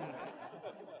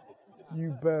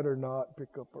 You better not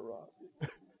pick up a rock.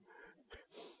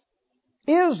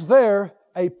 Is there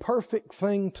a perfect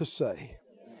thing to say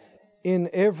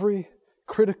in every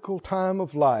critical time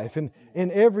of life? In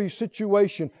every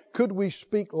situation, could we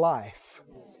speak life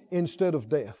instead of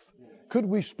death? Could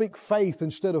we speak faith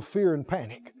instead of fear and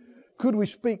panic? Could we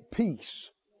speak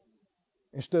peace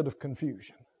instead of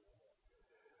confusion?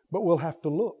 But we'll have to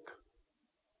look.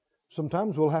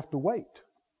 Sometimes we'll have to wait.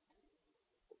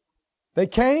 They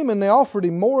came and they offered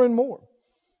him more and more.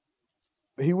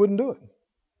 But he wouldn't do it.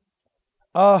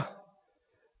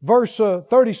 Verse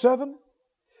 37.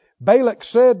 Balak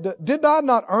said, did I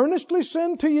not earnestly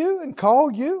send to you and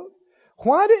call you?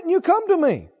 Why didn't you come to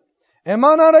me? Am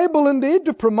I not able indeed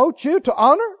to promote you to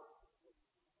honor?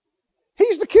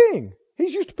 He's the king.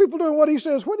 He's used to people doing what he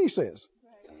says when he says.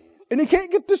 And he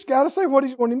can't get this guy to say what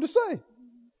he's wanting him to say.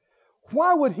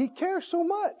 Why would he care so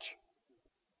much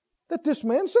that this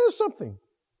man says something?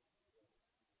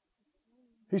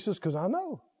 He says, because I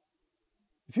know.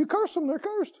 If you curse them, they're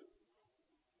cursed.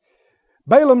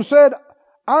 Balaam said,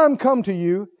 I am come to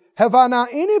you. Have I now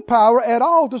any power at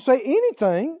all to say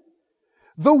anything?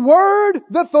 The word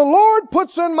that the Lord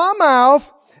puts in my mouth,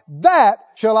 that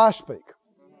shall I speak.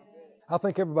 I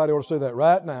think everybody ought to say that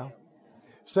right now.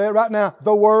 Say it right now.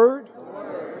 The word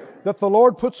that the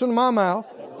Lord puts in my mouth,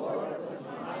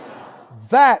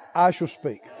 that I shall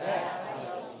speak.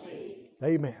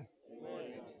 Amen.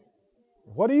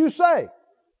 What do you say?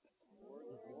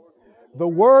 The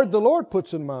word the Lord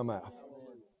puts in my mouth.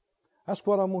 That's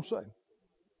what I'm going to say.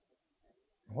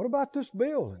 What about this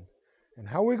bill? And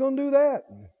how are we going to do that?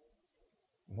 And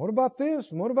what about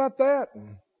this? And what about that?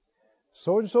 And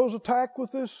so-and-so's attack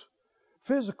with this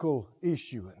physical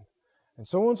issue. And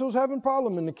so-and-so's having a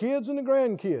problem. And the kids and the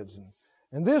grandkids.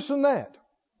 And this and that.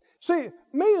 See,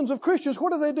 millions of Christians,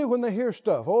 what do when they hear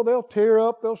stuff? Oh, they'll tear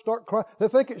up. They'll start crying. They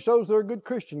think it shows they're a good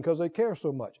Christian because they care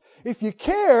so much. If you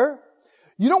care,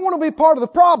 you don't want to be part of the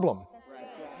problem.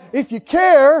 If you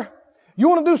care, you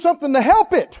want to do something to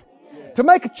help it, to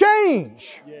make a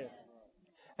change.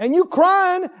 And you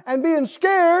crying and being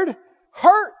scared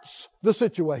hurts the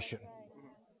situation.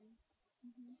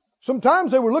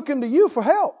 Sometimes they were looking to you for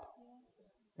help.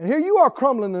 And here you are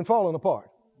crumbling and falling apart.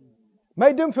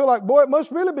 Made them feel like, boy, it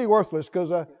must really be worthless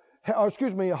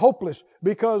hopeless,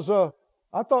 because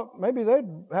I thought maybe they'd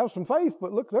have some faith,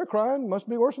 but look, they're crying. Must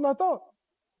be worse than I thought.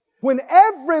 When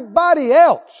everybody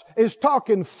else is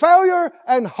talking failure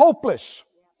and hopeless,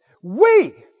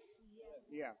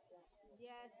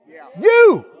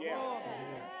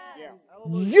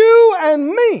 you and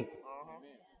me,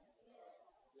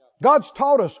 God's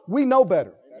taught us we know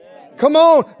better. Come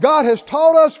on, God has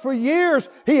taught us for years.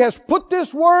 He has put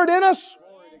this word in us.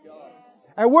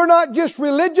 And we're not just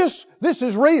religious, this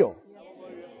is real.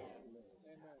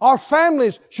 Our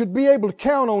families should be able to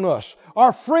count on us.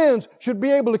 Our friends should be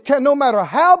able to count. No matter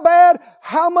how bad,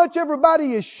 how much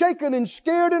everybody is shaken and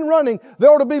scared and running, they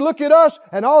ought to be looking at us,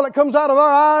 and all that comes out of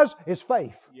our eyes is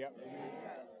faith.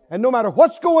 And no matter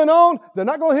what's going on, they're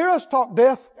not going to hear us talk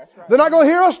death. They're not going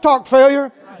to hear us talk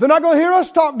failure. They're not going to hear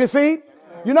us talk defeat.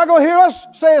 You're not going to hear us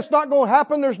say it's not going to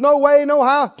happen. There's no way, no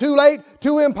how, too late,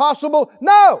 too impossible.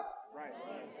 No!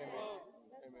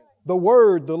 The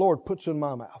word the Lord puts in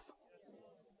my mouth.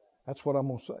 That's what I'm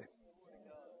going to say.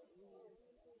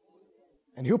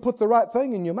 And He'll put the right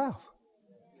thing in your mouth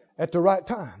at the right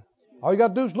time. All you got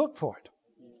to do is look for it.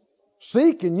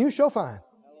 Seek and you shall find.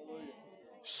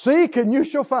 Seek and you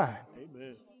shall find.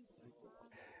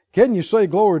 Can you say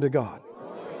glory to God?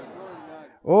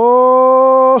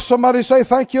 Oh, somebody say,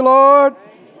 thank you, Lord.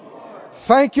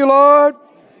 Thank you, Lord.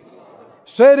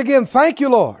 Say it again. Thank you,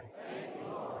 Lord.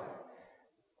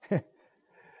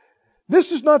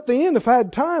 This is not the end. If I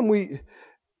had time,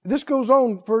 this goes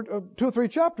on for 2 or 3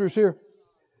 chapters here.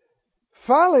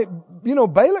 Finally,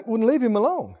 Balak wouldn't leave him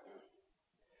alone.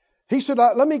 He said,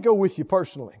 let me go with you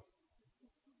personally.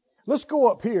 Let's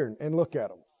go up here and look at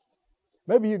them.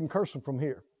 Maybe you can curse them from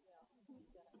here.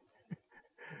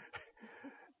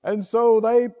 And so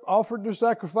they offered their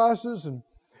sacrifices,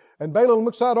 and Balaam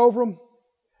looks out over them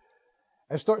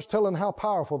and starts telling how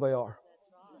powerful they are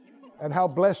and how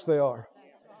blessed they are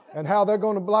and how they're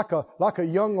going to be like a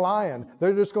young lion.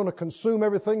 They're just going to consume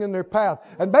everything in their path.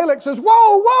 And Balak says,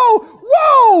 whoa, whoa,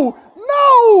 whoa,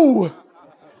 no,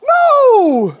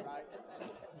 no,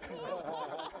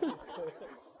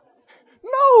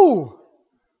 no.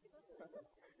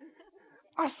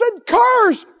 I said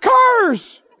curse.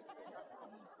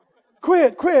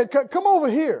 Quit. Come over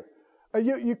here.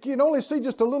 You can only see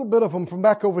just a little bit of them from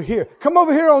back over here. Come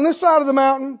over here on this side of the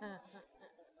mountain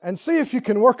and see if you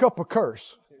can work up a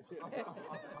curse.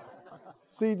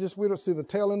 See, we don't see the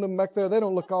tail end of them back there. They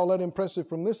don't look all that impressive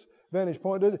from this vantage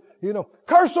point, do they?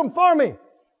 Curse them for me.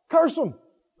 Curse them.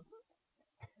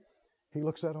 He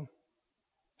looks at them.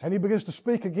 And he begins to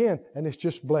speak again, and it's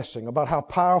just blessing about how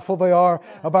powerful they are,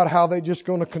 about how they're just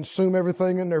going to consume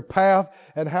everything in their path,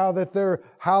 and how their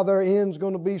end's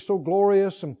going to be so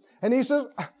glorious. And he says,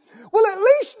 well, at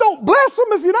least don't bless them.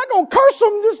 If you're not going to curse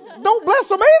them, just don't bless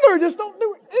them either. Just don't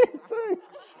do anything.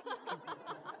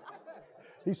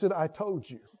 He said, I told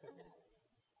you,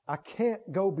 I can't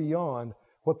go beyond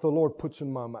what the Lord puts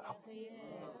in my mouth.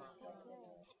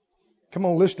 Come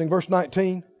on, listening. Verse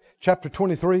 19, chapter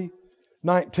 23,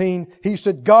 19. He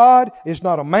said, God is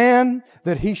not a man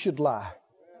that he should lie.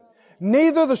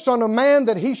 Neither the Son of Man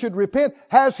that he should repent.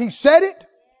 Has he said it?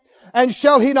 And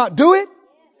shall he not do it?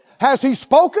 Has he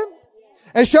spoken?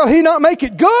 And shall he not make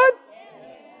it good?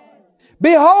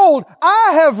 Behold,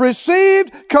 I have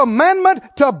received commandment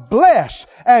to bless,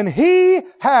 and he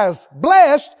has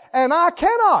blessed, and I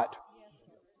cannot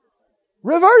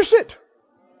reverse it.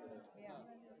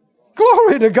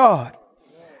 Glory to God.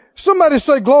 Somebody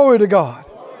say glory to God.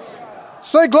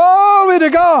 Say glory to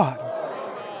God.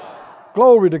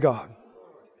 Glory to God.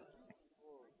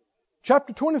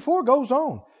 Chapter 24 goes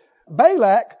on.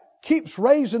 Balak keeps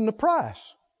raising the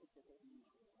price.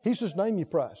 He says, name your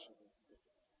price.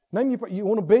 You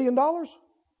want $1 billion?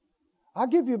 I'll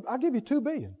give you $2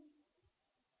 billion.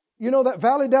 You know that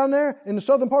valley down there in the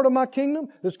southern part of my kingdom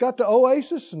that's got the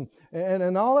oasis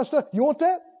and all that stuff? You want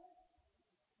that?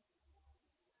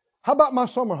 How about my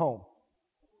summer home?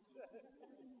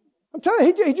 I'm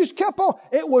telling you, he just kept on.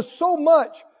 It was so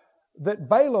much that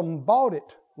Balaam bought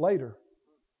it later.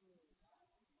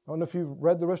 I don't know if you've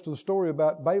read the rest of the story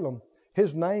about Balaam.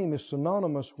 His name is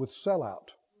synonymous with sellout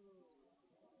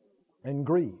and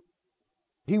greed.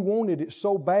 He wanted it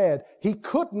so bad. He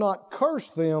could not curse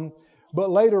them, but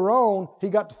later on, he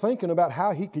got to thinking about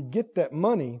how he could get that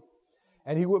money.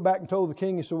 And he went back and told the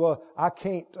king, he said, well, I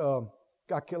can't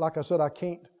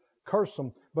curse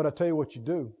them, but I tell you what you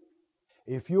do.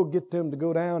 If you'll get them to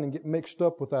go down and get mixed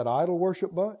up with that idol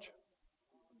worship bunch,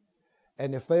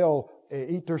 and if they'll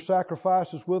eat their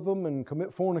sacrifices with them and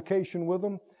commit fornication with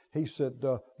them, he said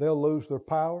they'll lose their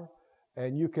power.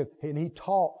 And he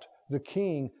taught the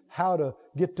king how to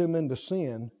get them into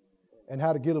sin and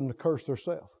how to get them to curse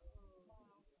themselves,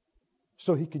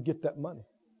 so he could get that money.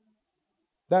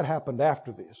 That happened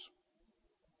after this.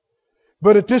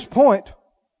 But at this point,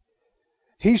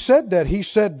 he said that. He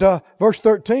said, verse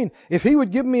 13, if he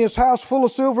would give me his house full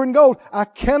of silver and gold, I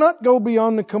cannot go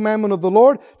beyond the commandment of the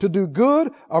Lord to do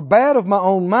good or bad of my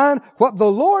own mind. What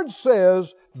the Lord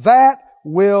says, that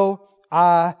will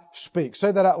I speak.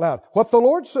 Say that out loud. What the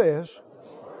Lord says,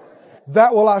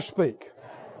 that will I speak.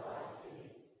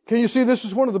 Can you see, this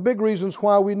is one of the big reasons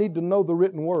why we need to know the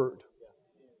written word,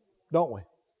 don't we?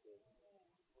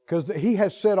 Because he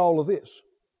has said all of this.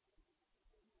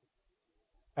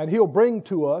 And he'll bring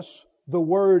to us the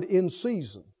word in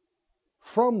season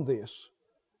from this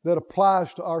that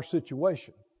applies to our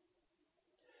situation.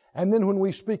 And then when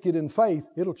we speak it in faith,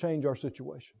 it'll change our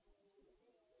situation.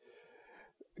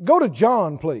 Go to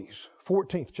John, please,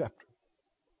 14th chapter.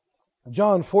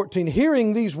 John 14.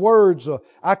 Hearing these words,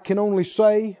 I can only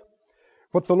say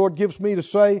what the Lord gives me to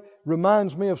say,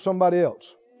 reminds me of somebody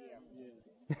else.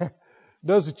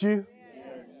 Does it you?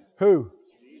 Who?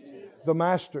 The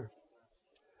Master.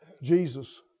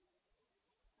 Jesus.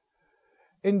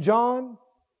 In John,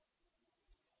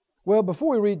 well,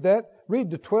 before we read that, read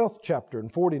the 12th chapter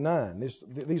and 49.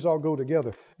 These all go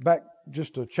together. Back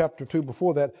just to chapter 2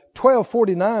 before that.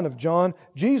 12:49 of John,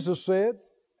 Jesus said,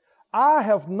 I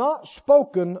have not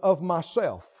spoken of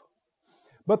myself,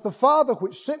 but the Father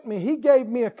which sent me, He gave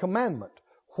me a commandment,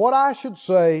 what I should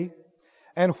say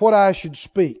and what I should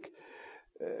speak.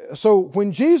 So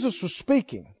when Jesus was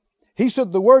speaking, He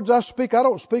said, the words I speak, I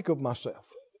don't speak of myself.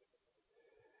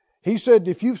 He said,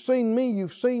 if you've seen me,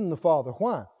 you've seen the Father.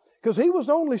 Why? Because He was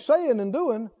only saying and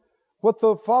doing what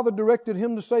the Father directed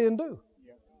Him to say and do.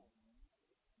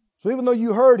 So even though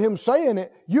you heard Him saying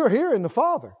it, you're hearing the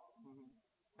Father.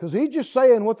 Because He's just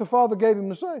saying what the Father gave Him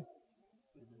to say.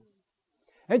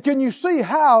 And can you see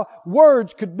how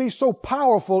words could be so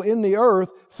powerful in the earth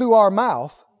through our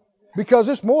mouth? Because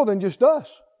it's more than just us.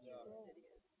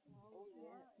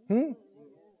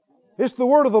 It's the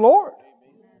word of the Lord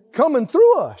coming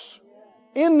through us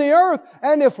in the earth.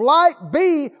 And if light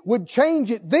be would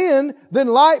change it then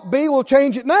light be will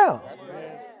change it now.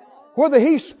 Whether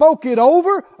He spoke it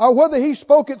over or whether He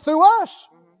spoke it through us,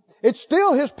 it's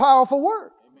still His powerful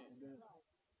word.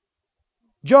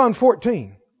 John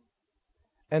 14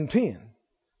 and 10.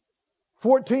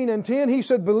 14 and 10, He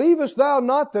said, believest thou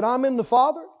not that I'm in the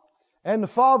Father and the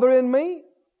Father in me?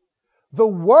 The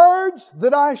words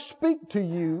that I speak to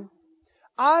you,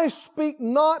 I speak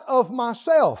not of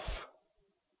myself,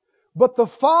 but the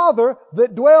Father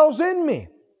that dwells in me.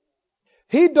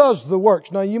 He does the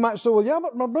works. Now you might say, well, yeah,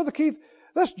 but my brother Keith,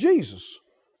 that's Jesus.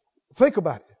 Think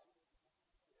about it.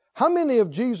 How many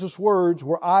of Jesus' words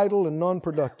were idle and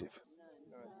non-productive?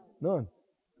 None.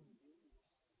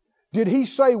 Did He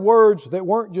say words that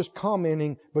weren't just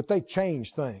commenting, but they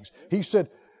changed things? He said,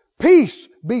 peace,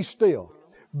 be still.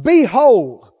 Be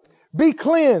whole. Be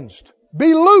cleansed.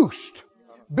 Be loosed.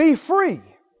 be free.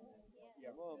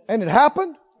 And it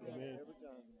happened.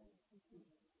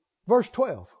 Verse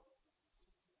 12.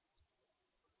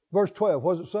 Verse 12,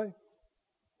 what does it say?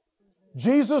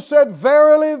 Jesus said,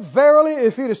 verily, verily.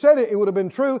 If he'd have said it, it would have been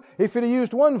true. If he'd have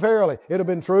used one verily, it would have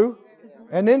been true.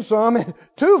 And then some.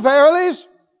 Two verilies.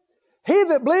 He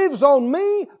that believes on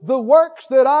me, the works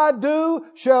that I do,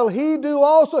 shall he do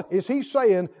also. Is he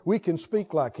saying we can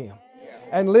speak like him?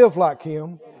 And live like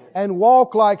him? And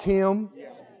walk like him?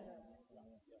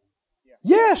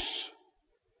 Yes.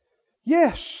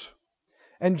 Yes.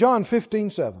 And John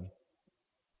 15:7.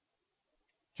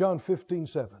 John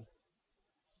 15:7.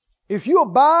 If you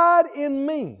abide in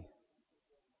me,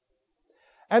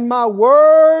 and my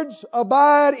words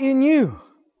abide in you,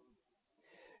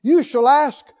 you shall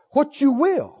ask what you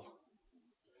will.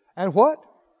 And what?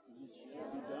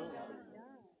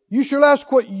 You shall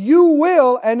ask what you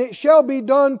will, and it shall be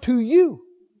done to you.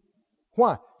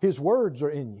 Why? His words are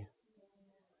in you.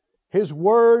 His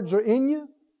words are in you,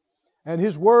 and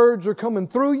His words are coming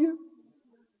through you.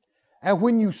 And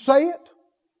when you say it,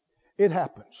 it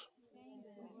happens.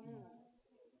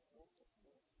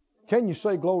 Can you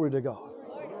say glory to God?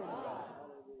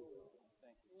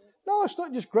 No, it's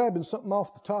not just grabbing something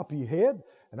off the top of your head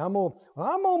and I'm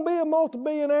gonna be a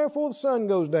multi-billionaire before the sun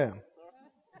goes down.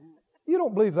 You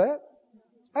don't believe that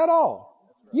at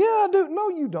all. Yeah, I do. No,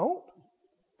 you don't.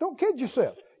 Don't kid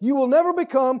yourself. You will never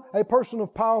become a person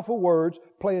of powerful words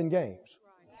playing games.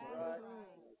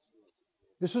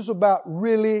 This is about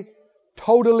really,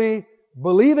 totally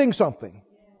believing something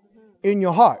in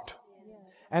your heart.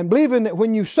 And believing that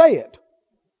when you say it,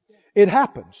 it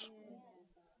happens.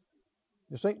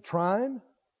 This ain't trying,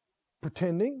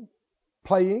 pretending,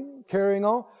 playing, carrying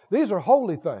on. These are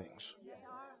holy things.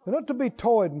 They're not to be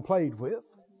toyed and played with.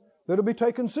 They're to be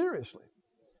taken seriously.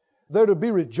 They're to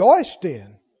be rejoiced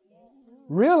in.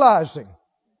 Realizing,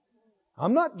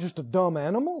 I'm not just a dumb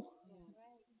animal.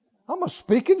 I'm a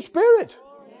speaking spirit.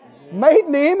 Made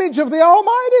in the image of the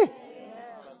Almighty.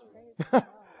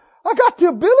 I got the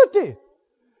ability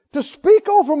to speak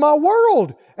over my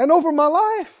world and over my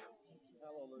life.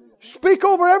 Speak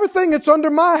over everything that's under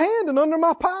my hand and under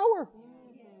my power.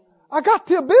 I got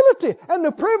the ability and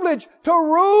the privilege to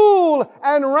rule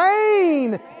and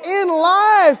reign in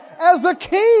life as a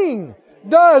king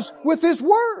does with his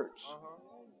words.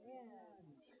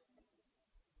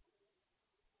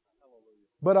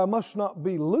 But I must not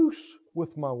be loose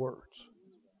with my words.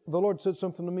 The Lord said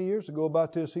something to me years ago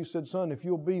about this. He said, son, if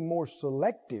you'll be more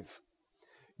selective,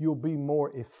 you'll be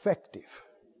more effective.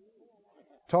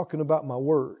 Talking about my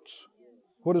words.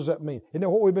 What does that mean? Isn't that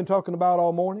what we've been talking about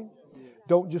all morning?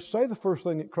 Don't just say the first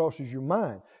thing that crosses your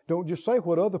mind. Don't just say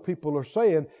what other people are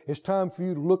saying. It's time for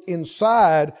you to look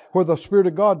inside where the Spirit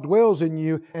of God dwells in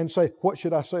you and say, what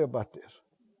should I say about this?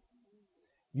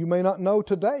 You may not know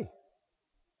today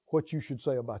what you should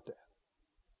say about that.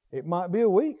 It might be a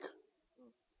week.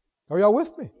 Are y'all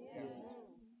with me?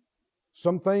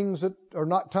 Some things that are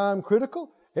not time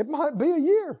critical, it might be a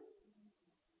year.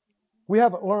 We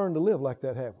haven't learned to live like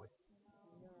that, have we?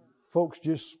 Folks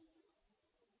just,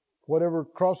 whatever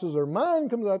crosses their mind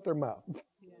comes out their mouth.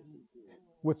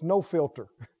 With no filter.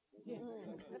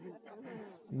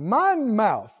 My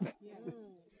mouth.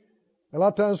 A lot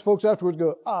of times folks afterwards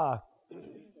go, I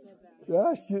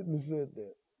shouldn't have said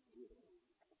that.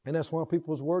 And that's why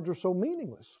people's words are so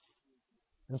meaningless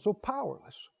and so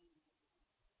powerless.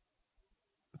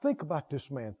 But think about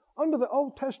this man. Under the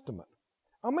Old Testament,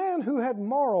 a man who had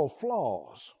moral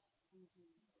flaws.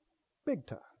 Big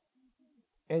time.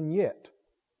 And yet,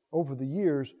 over the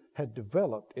years, had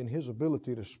developed in his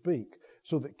ability to speak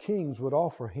so that kings would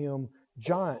offer him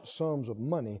giant sums of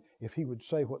money if he would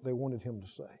say what they wanted him to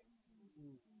say.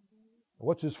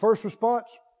 What's his first response?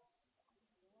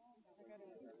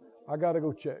 I got to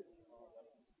go check.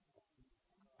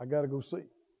 I got to go see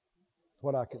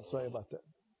what I can say about that.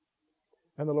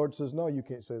 And the Lord says, no, you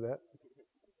can't say that.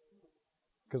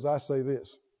 Because I say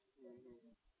this.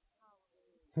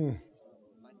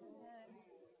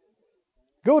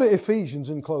 Go to Ephesians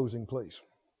in closing, please.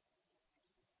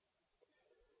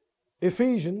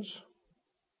 Ephesians,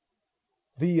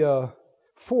 the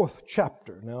 4th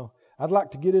chapter. Now, I'd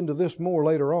like to get into this more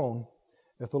later on,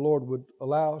 if the Lord would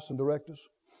allow us and direct us.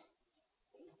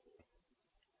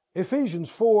 Ephesians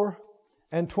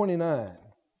 4:29.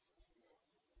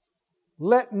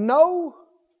 Let no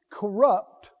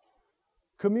corrupt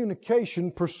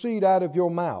communication proceed out of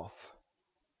your mouth.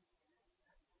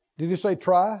 Did he say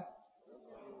try?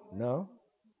 No.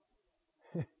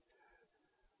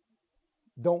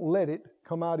 Don't let it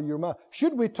come out of your mouth.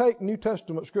 Should we take New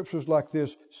Testament scriptures like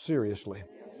this seriously?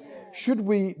 Should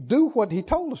we do what he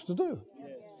told us to do?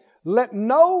 Let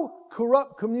no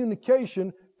corrupt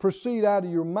communication proceed out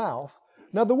of your mouth.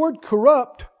 Now the word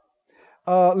corrupt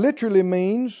literally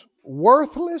means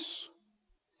worthless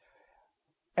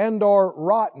and or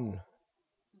rotten.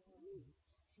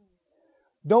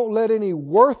 Don't let any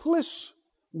worthless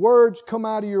words come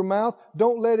out of your mouth.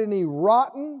 Don't let any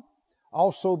rotten.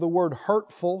 Also the word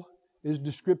hurtful is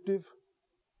descriptive.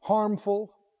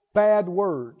 Harmful, bad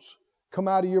words come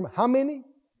out of your mouth. How many?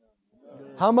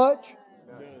 How much?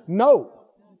 No.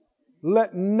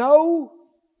 Let no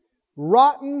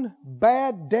rotten,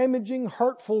 bad, damaging,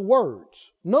 hurtful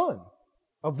words, none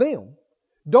of them,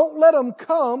 don't let them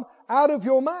come out of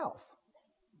your mouth.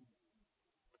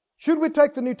 Should we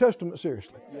take the New Testament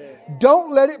seriously? Yes.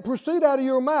 Don't let it proceed out of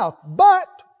your mouth. But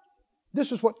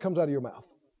this is what comes out of your mouth.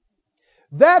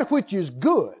 That which is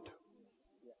good,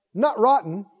 not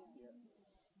rotten,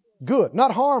 good,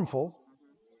 not harmful,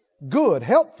 good,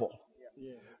 helpful,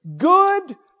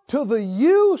 good to the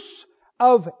use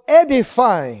of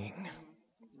edifying.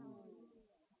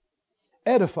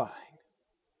 Edifying.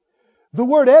 The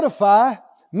word edify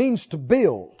means to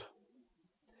build,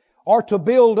 or to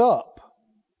build up,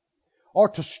 or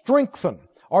to strengthen,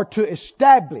 or to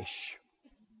establish.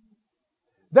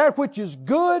 That which is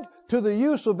good to the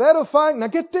use of edifying. Now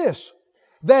get this.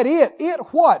 That it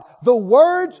what? The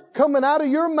words coming out of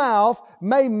your mouth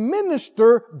may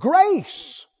minister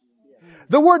grace.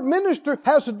 The word minister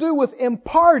has to do with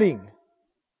imparting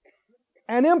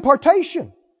and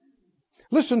impartation.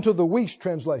 Listen to the Weiss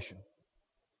translation.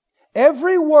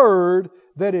 Every word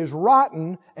that is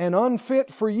rotten and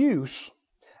unfit for use,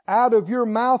 out of your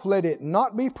mouth let it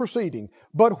not be proceeding.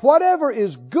 But whatever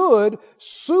is good,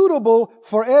 suitable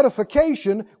for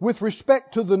edification with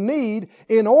respect to the need,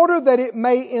 in order that it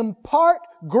may impart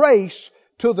grace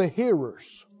to the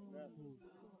hearers.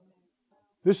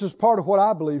 This is part of what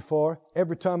I believe for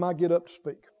every time I get up to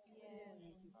speak.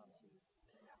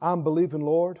 I'm believing,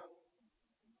 Lord,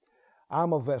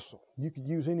 I'm a vessel. You can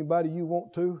use anybody you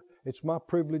want to. It's my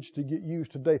privilege to get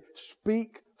used today.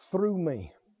 Speak through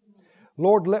me.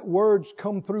 Lord, let words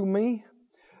come through me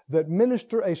that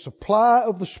minister a supply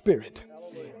of the Spirit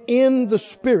in the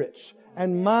spirits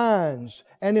and minds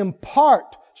and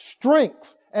impart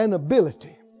strength and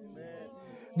ability.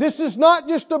 This is not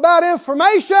just about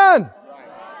information.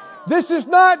 This is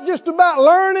not just about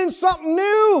learning something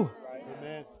new.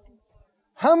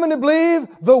 How many believe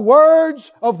the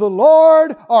words of the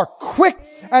Lord are quick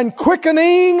and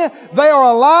quickening? They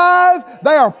are alive.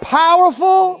 They are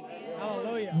powerful.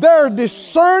 They're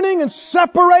discerning and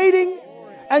separating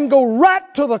and go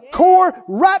right to the core,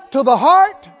 right to the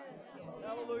heart.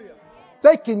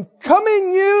 They can come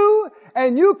in you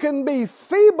and you can be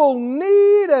feeble,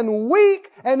 need and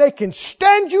weak, and they can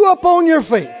stand you up on your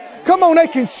feet. Come on, they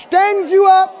can stand you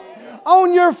up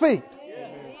on your feet.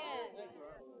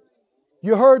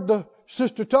 You heard the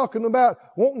sister talking about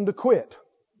wanting to quit.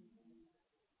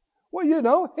 Well, you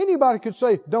know, anybody could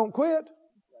say, don't quit.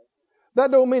 That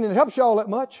don't mean it helps you all that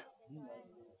much.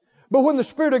 But when the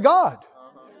Spirit of God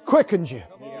quickens you,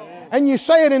 and you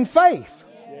say it in faith,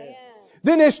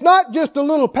 then it's not just a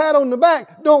little pat on the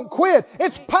back, don't quit.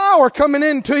 It's power coming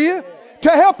into you to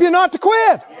help you not to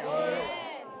quit.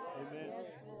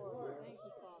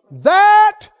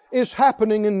 That is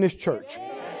happening in this church.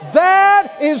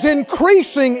 That is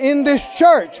increasing in this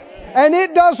church. And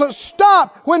it doesn't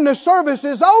stop when the service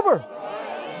is over.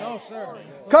 No, sir.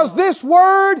 Because this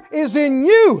word is in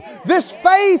you. This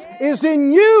faith is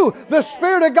in you. The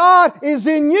Spirit of God is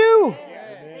in you.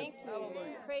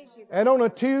 And on a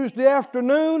Tuesday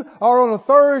afternoon or on a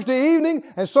Thursday evening,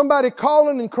 and somebody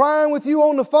calling and crying with you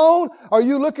on the phone, or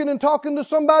you looking and talking to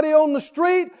somebody on the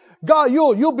street, God,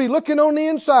 you'll be looking on the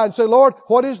inside and say, Lord,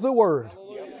 what is the word?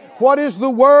 What is the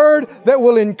word that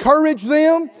will encourage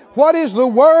them? What is the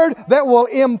word that will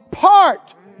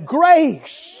impart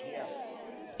grace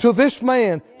to this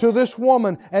man, to this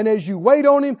woman? And as you wait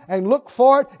on him and look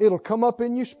for it, it'll come up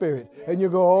in your spirit. And you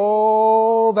go,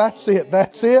 oh, that's it,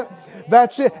 that's it,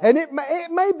 that's it. And it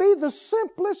may be the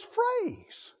simplest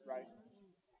phrase.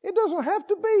 It doesn't have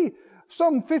to be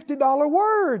some $50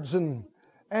 words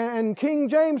and King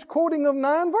James quoting of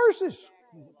 9 verses.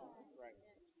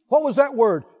 What was that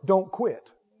word? Don't quit.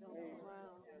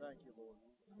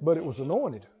 But it was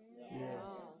anointed.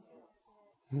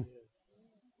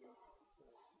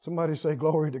 Somebody say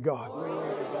glory to God.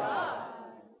 Glory to God.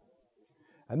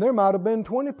 And there might have been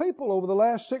 20 people over the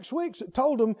last 6 weeks that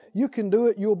told them, you can do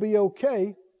it, you'll be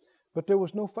okay. But there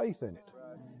was no faith in it.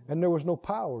 And there was no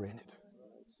power in it.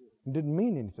 It didn't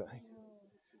mean anything.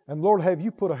 And Lord, have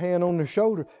you put a hand on their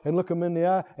shoulder and look them in the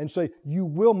eye and say, you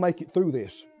will make it through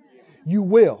this. You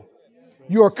will.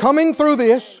 You are coming through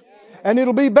this. and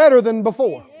it'll be better than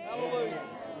before.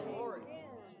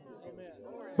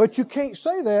 But you can't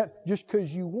say that just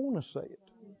because you want to say it,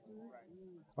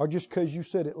 or just because you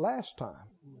said it last time.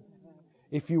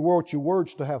 If you want your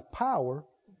words to have power,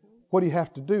 what do you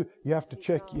have to do? You have to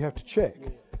check. You have to check.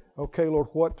 Okay, Lord,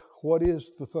 what is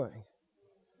the thing?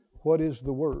 What is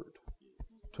the word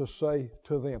to say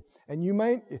to them? And you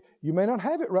may not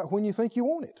have it right when you think you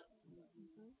want it.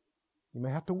 You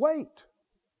may have to wait.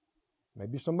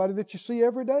 Maybe somebody that you see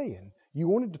every day, and you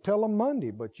wanted to tell them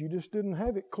Monday, but you just didn't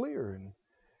have it clear,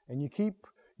 and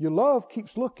your love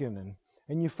keeps looking,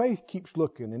 and your faith keeps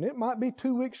looking, and it might be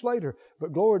 2 weeks later,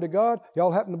 but glory to God,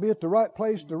 y'all happen to be at the right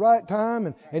place at the right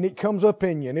time, and it comes up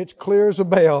in you, and it's clear as a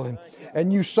bell,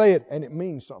 and you say it, and it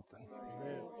means something.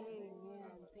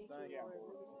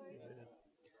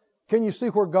 Can you see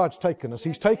where God's taken us?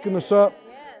 He's taken us up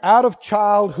out of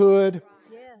childhood,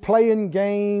 playing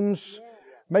games,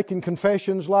 making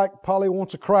confessions like Polly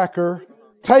wants a cracker,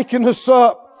 taking us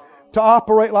up to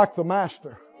operate like the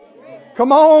Master.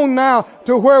 Come on now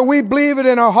to where we believe it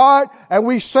in our heart and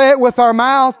we say it with our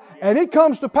mouth and it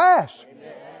comes to pass.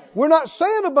 We're not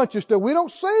saying a bunch of stuff. We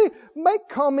don't make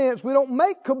comments. We don't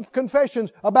make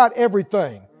confessions about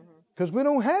everything because we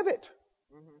don't have it.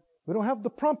 We don't have the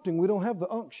prompting. We don't have the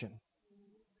unction.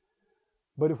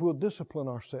 But if we'll discipline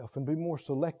ourselves and be more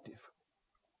selective,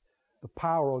 the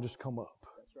power will just come up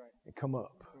and come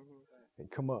up and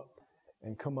come up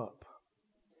and come up.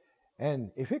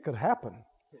 And if it could happen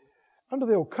under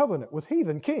the old covenant with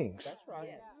heathen kings, That's right.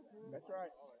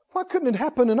 why couldn't it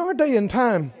happen in our day and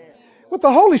time with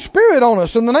the Holy Spirit on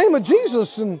us in the name of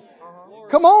Jesus? And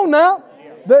come on now,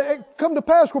 it come to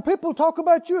pass where people talk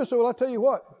about you. So, well, I tell you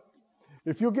what,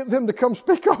 if you'll get them to come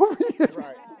speak over you,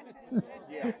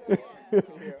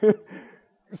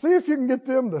 see if you can get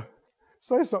them to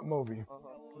say something over you.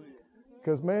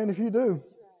 Because, man, if you do.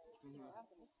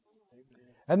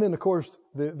 And then, of course,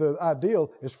 the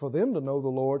ideal is for them to know the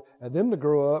Lord and them to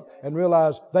grow up and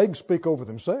realize they can speak over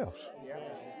themselves.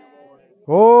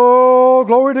 Oh,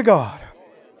 glory to God.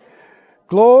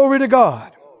 Glory to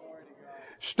God.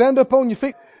 Stand up on your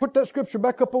feet. Put that scripture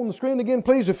back up on the screen again,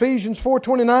 please. Ephesians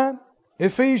 4:29.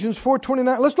 Ephesians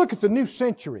 4:29. Let's look at the New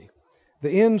Century. The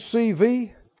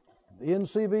NCV. The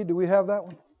NCV, do we have that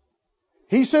one?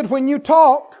 He said, when you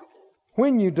talk,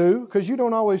 when you do, because you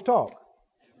don't always talk.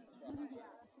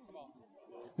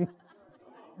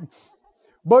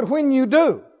 But when you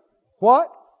do,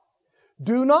 what?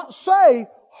 Do not say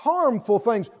harmful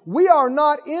things. We are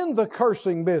not in the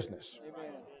cursing business.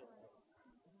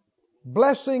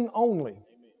 Blessing only.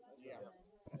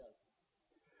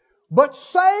 But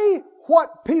say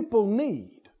what people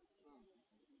need.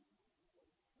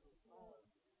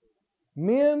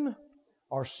 Men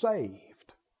are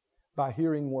saved by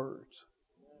hearing words.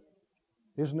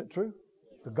 Isn't it true?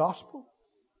 The gospel.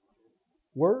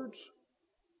 Words.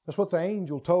 That's what the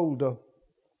angel told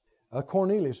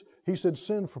Cornelius. He said,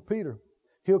 send for Peter.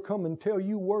 He'll come and tell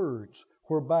you words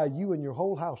whereby you and your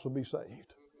whole house will be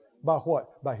saved. By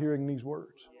what? By hearing these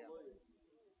words.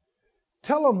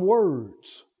 Tell them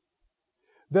words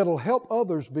that'll help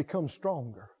others become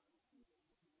stronger.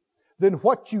 Then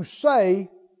what you say,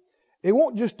 it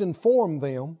won't just inform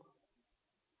them.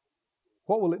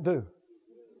 What will it do?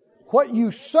 What you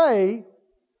say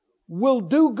will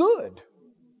do good.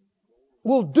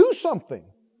 Will do something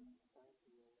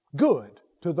good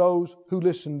to those who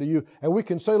listen to you. And we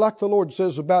can say like the Lord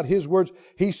says about His words,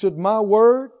 He said, my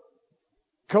word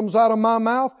comes out of my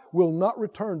mouth will not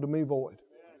return to me void.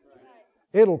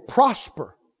 It'll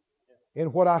prosper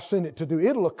in what I send it to do.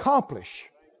 It'll accomplish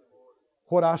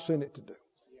what I send it to do.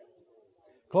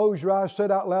 Close your eyes, say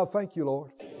it out loud. Thank you, Lord,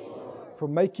 for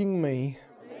making me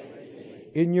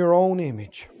in your own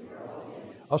image,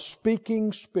 a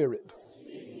speaking spirit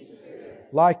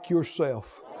like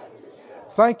yourself.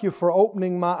 Thank you for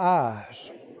opening my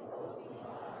eyes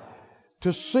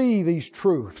to see these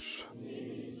truths.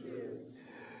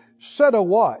 Set a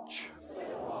watch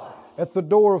at the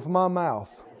door of my mouth.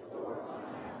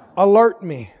 Alert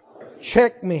me,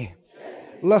 check me,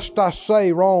 lest I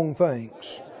say wrong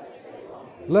things,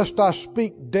 lest I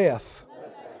speak death,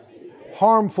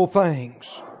 harmful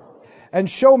things, and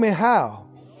show me how,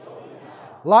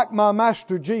 like my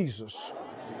Master Jesus,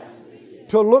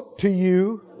 to look to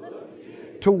you,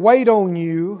 to wait on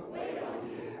you,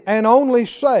 and only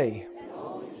say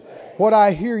what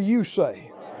I hear you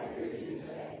say.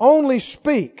 Only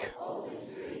speak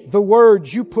the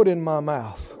words you put in my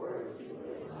mouth.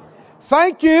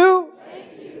 Thank you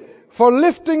for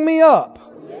lifting me up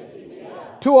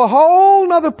to a whole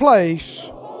nother place,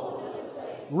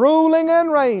 ruling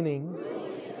and reigning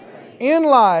in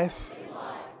life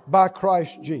by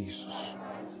Christ Jesus.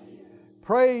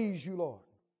 Praise you, Lord.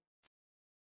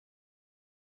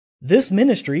 This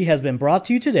ministry has been brought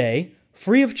to you today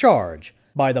free of charge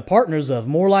by the partners of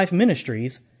More Life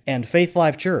Ministries and Faith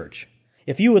Life Church.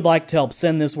 If you would like to help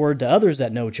send this word to others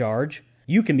at no charge,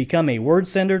 you can become a word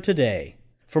sender today.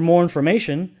 For more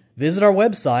information, visit our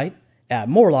website at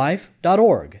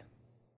morelife.org.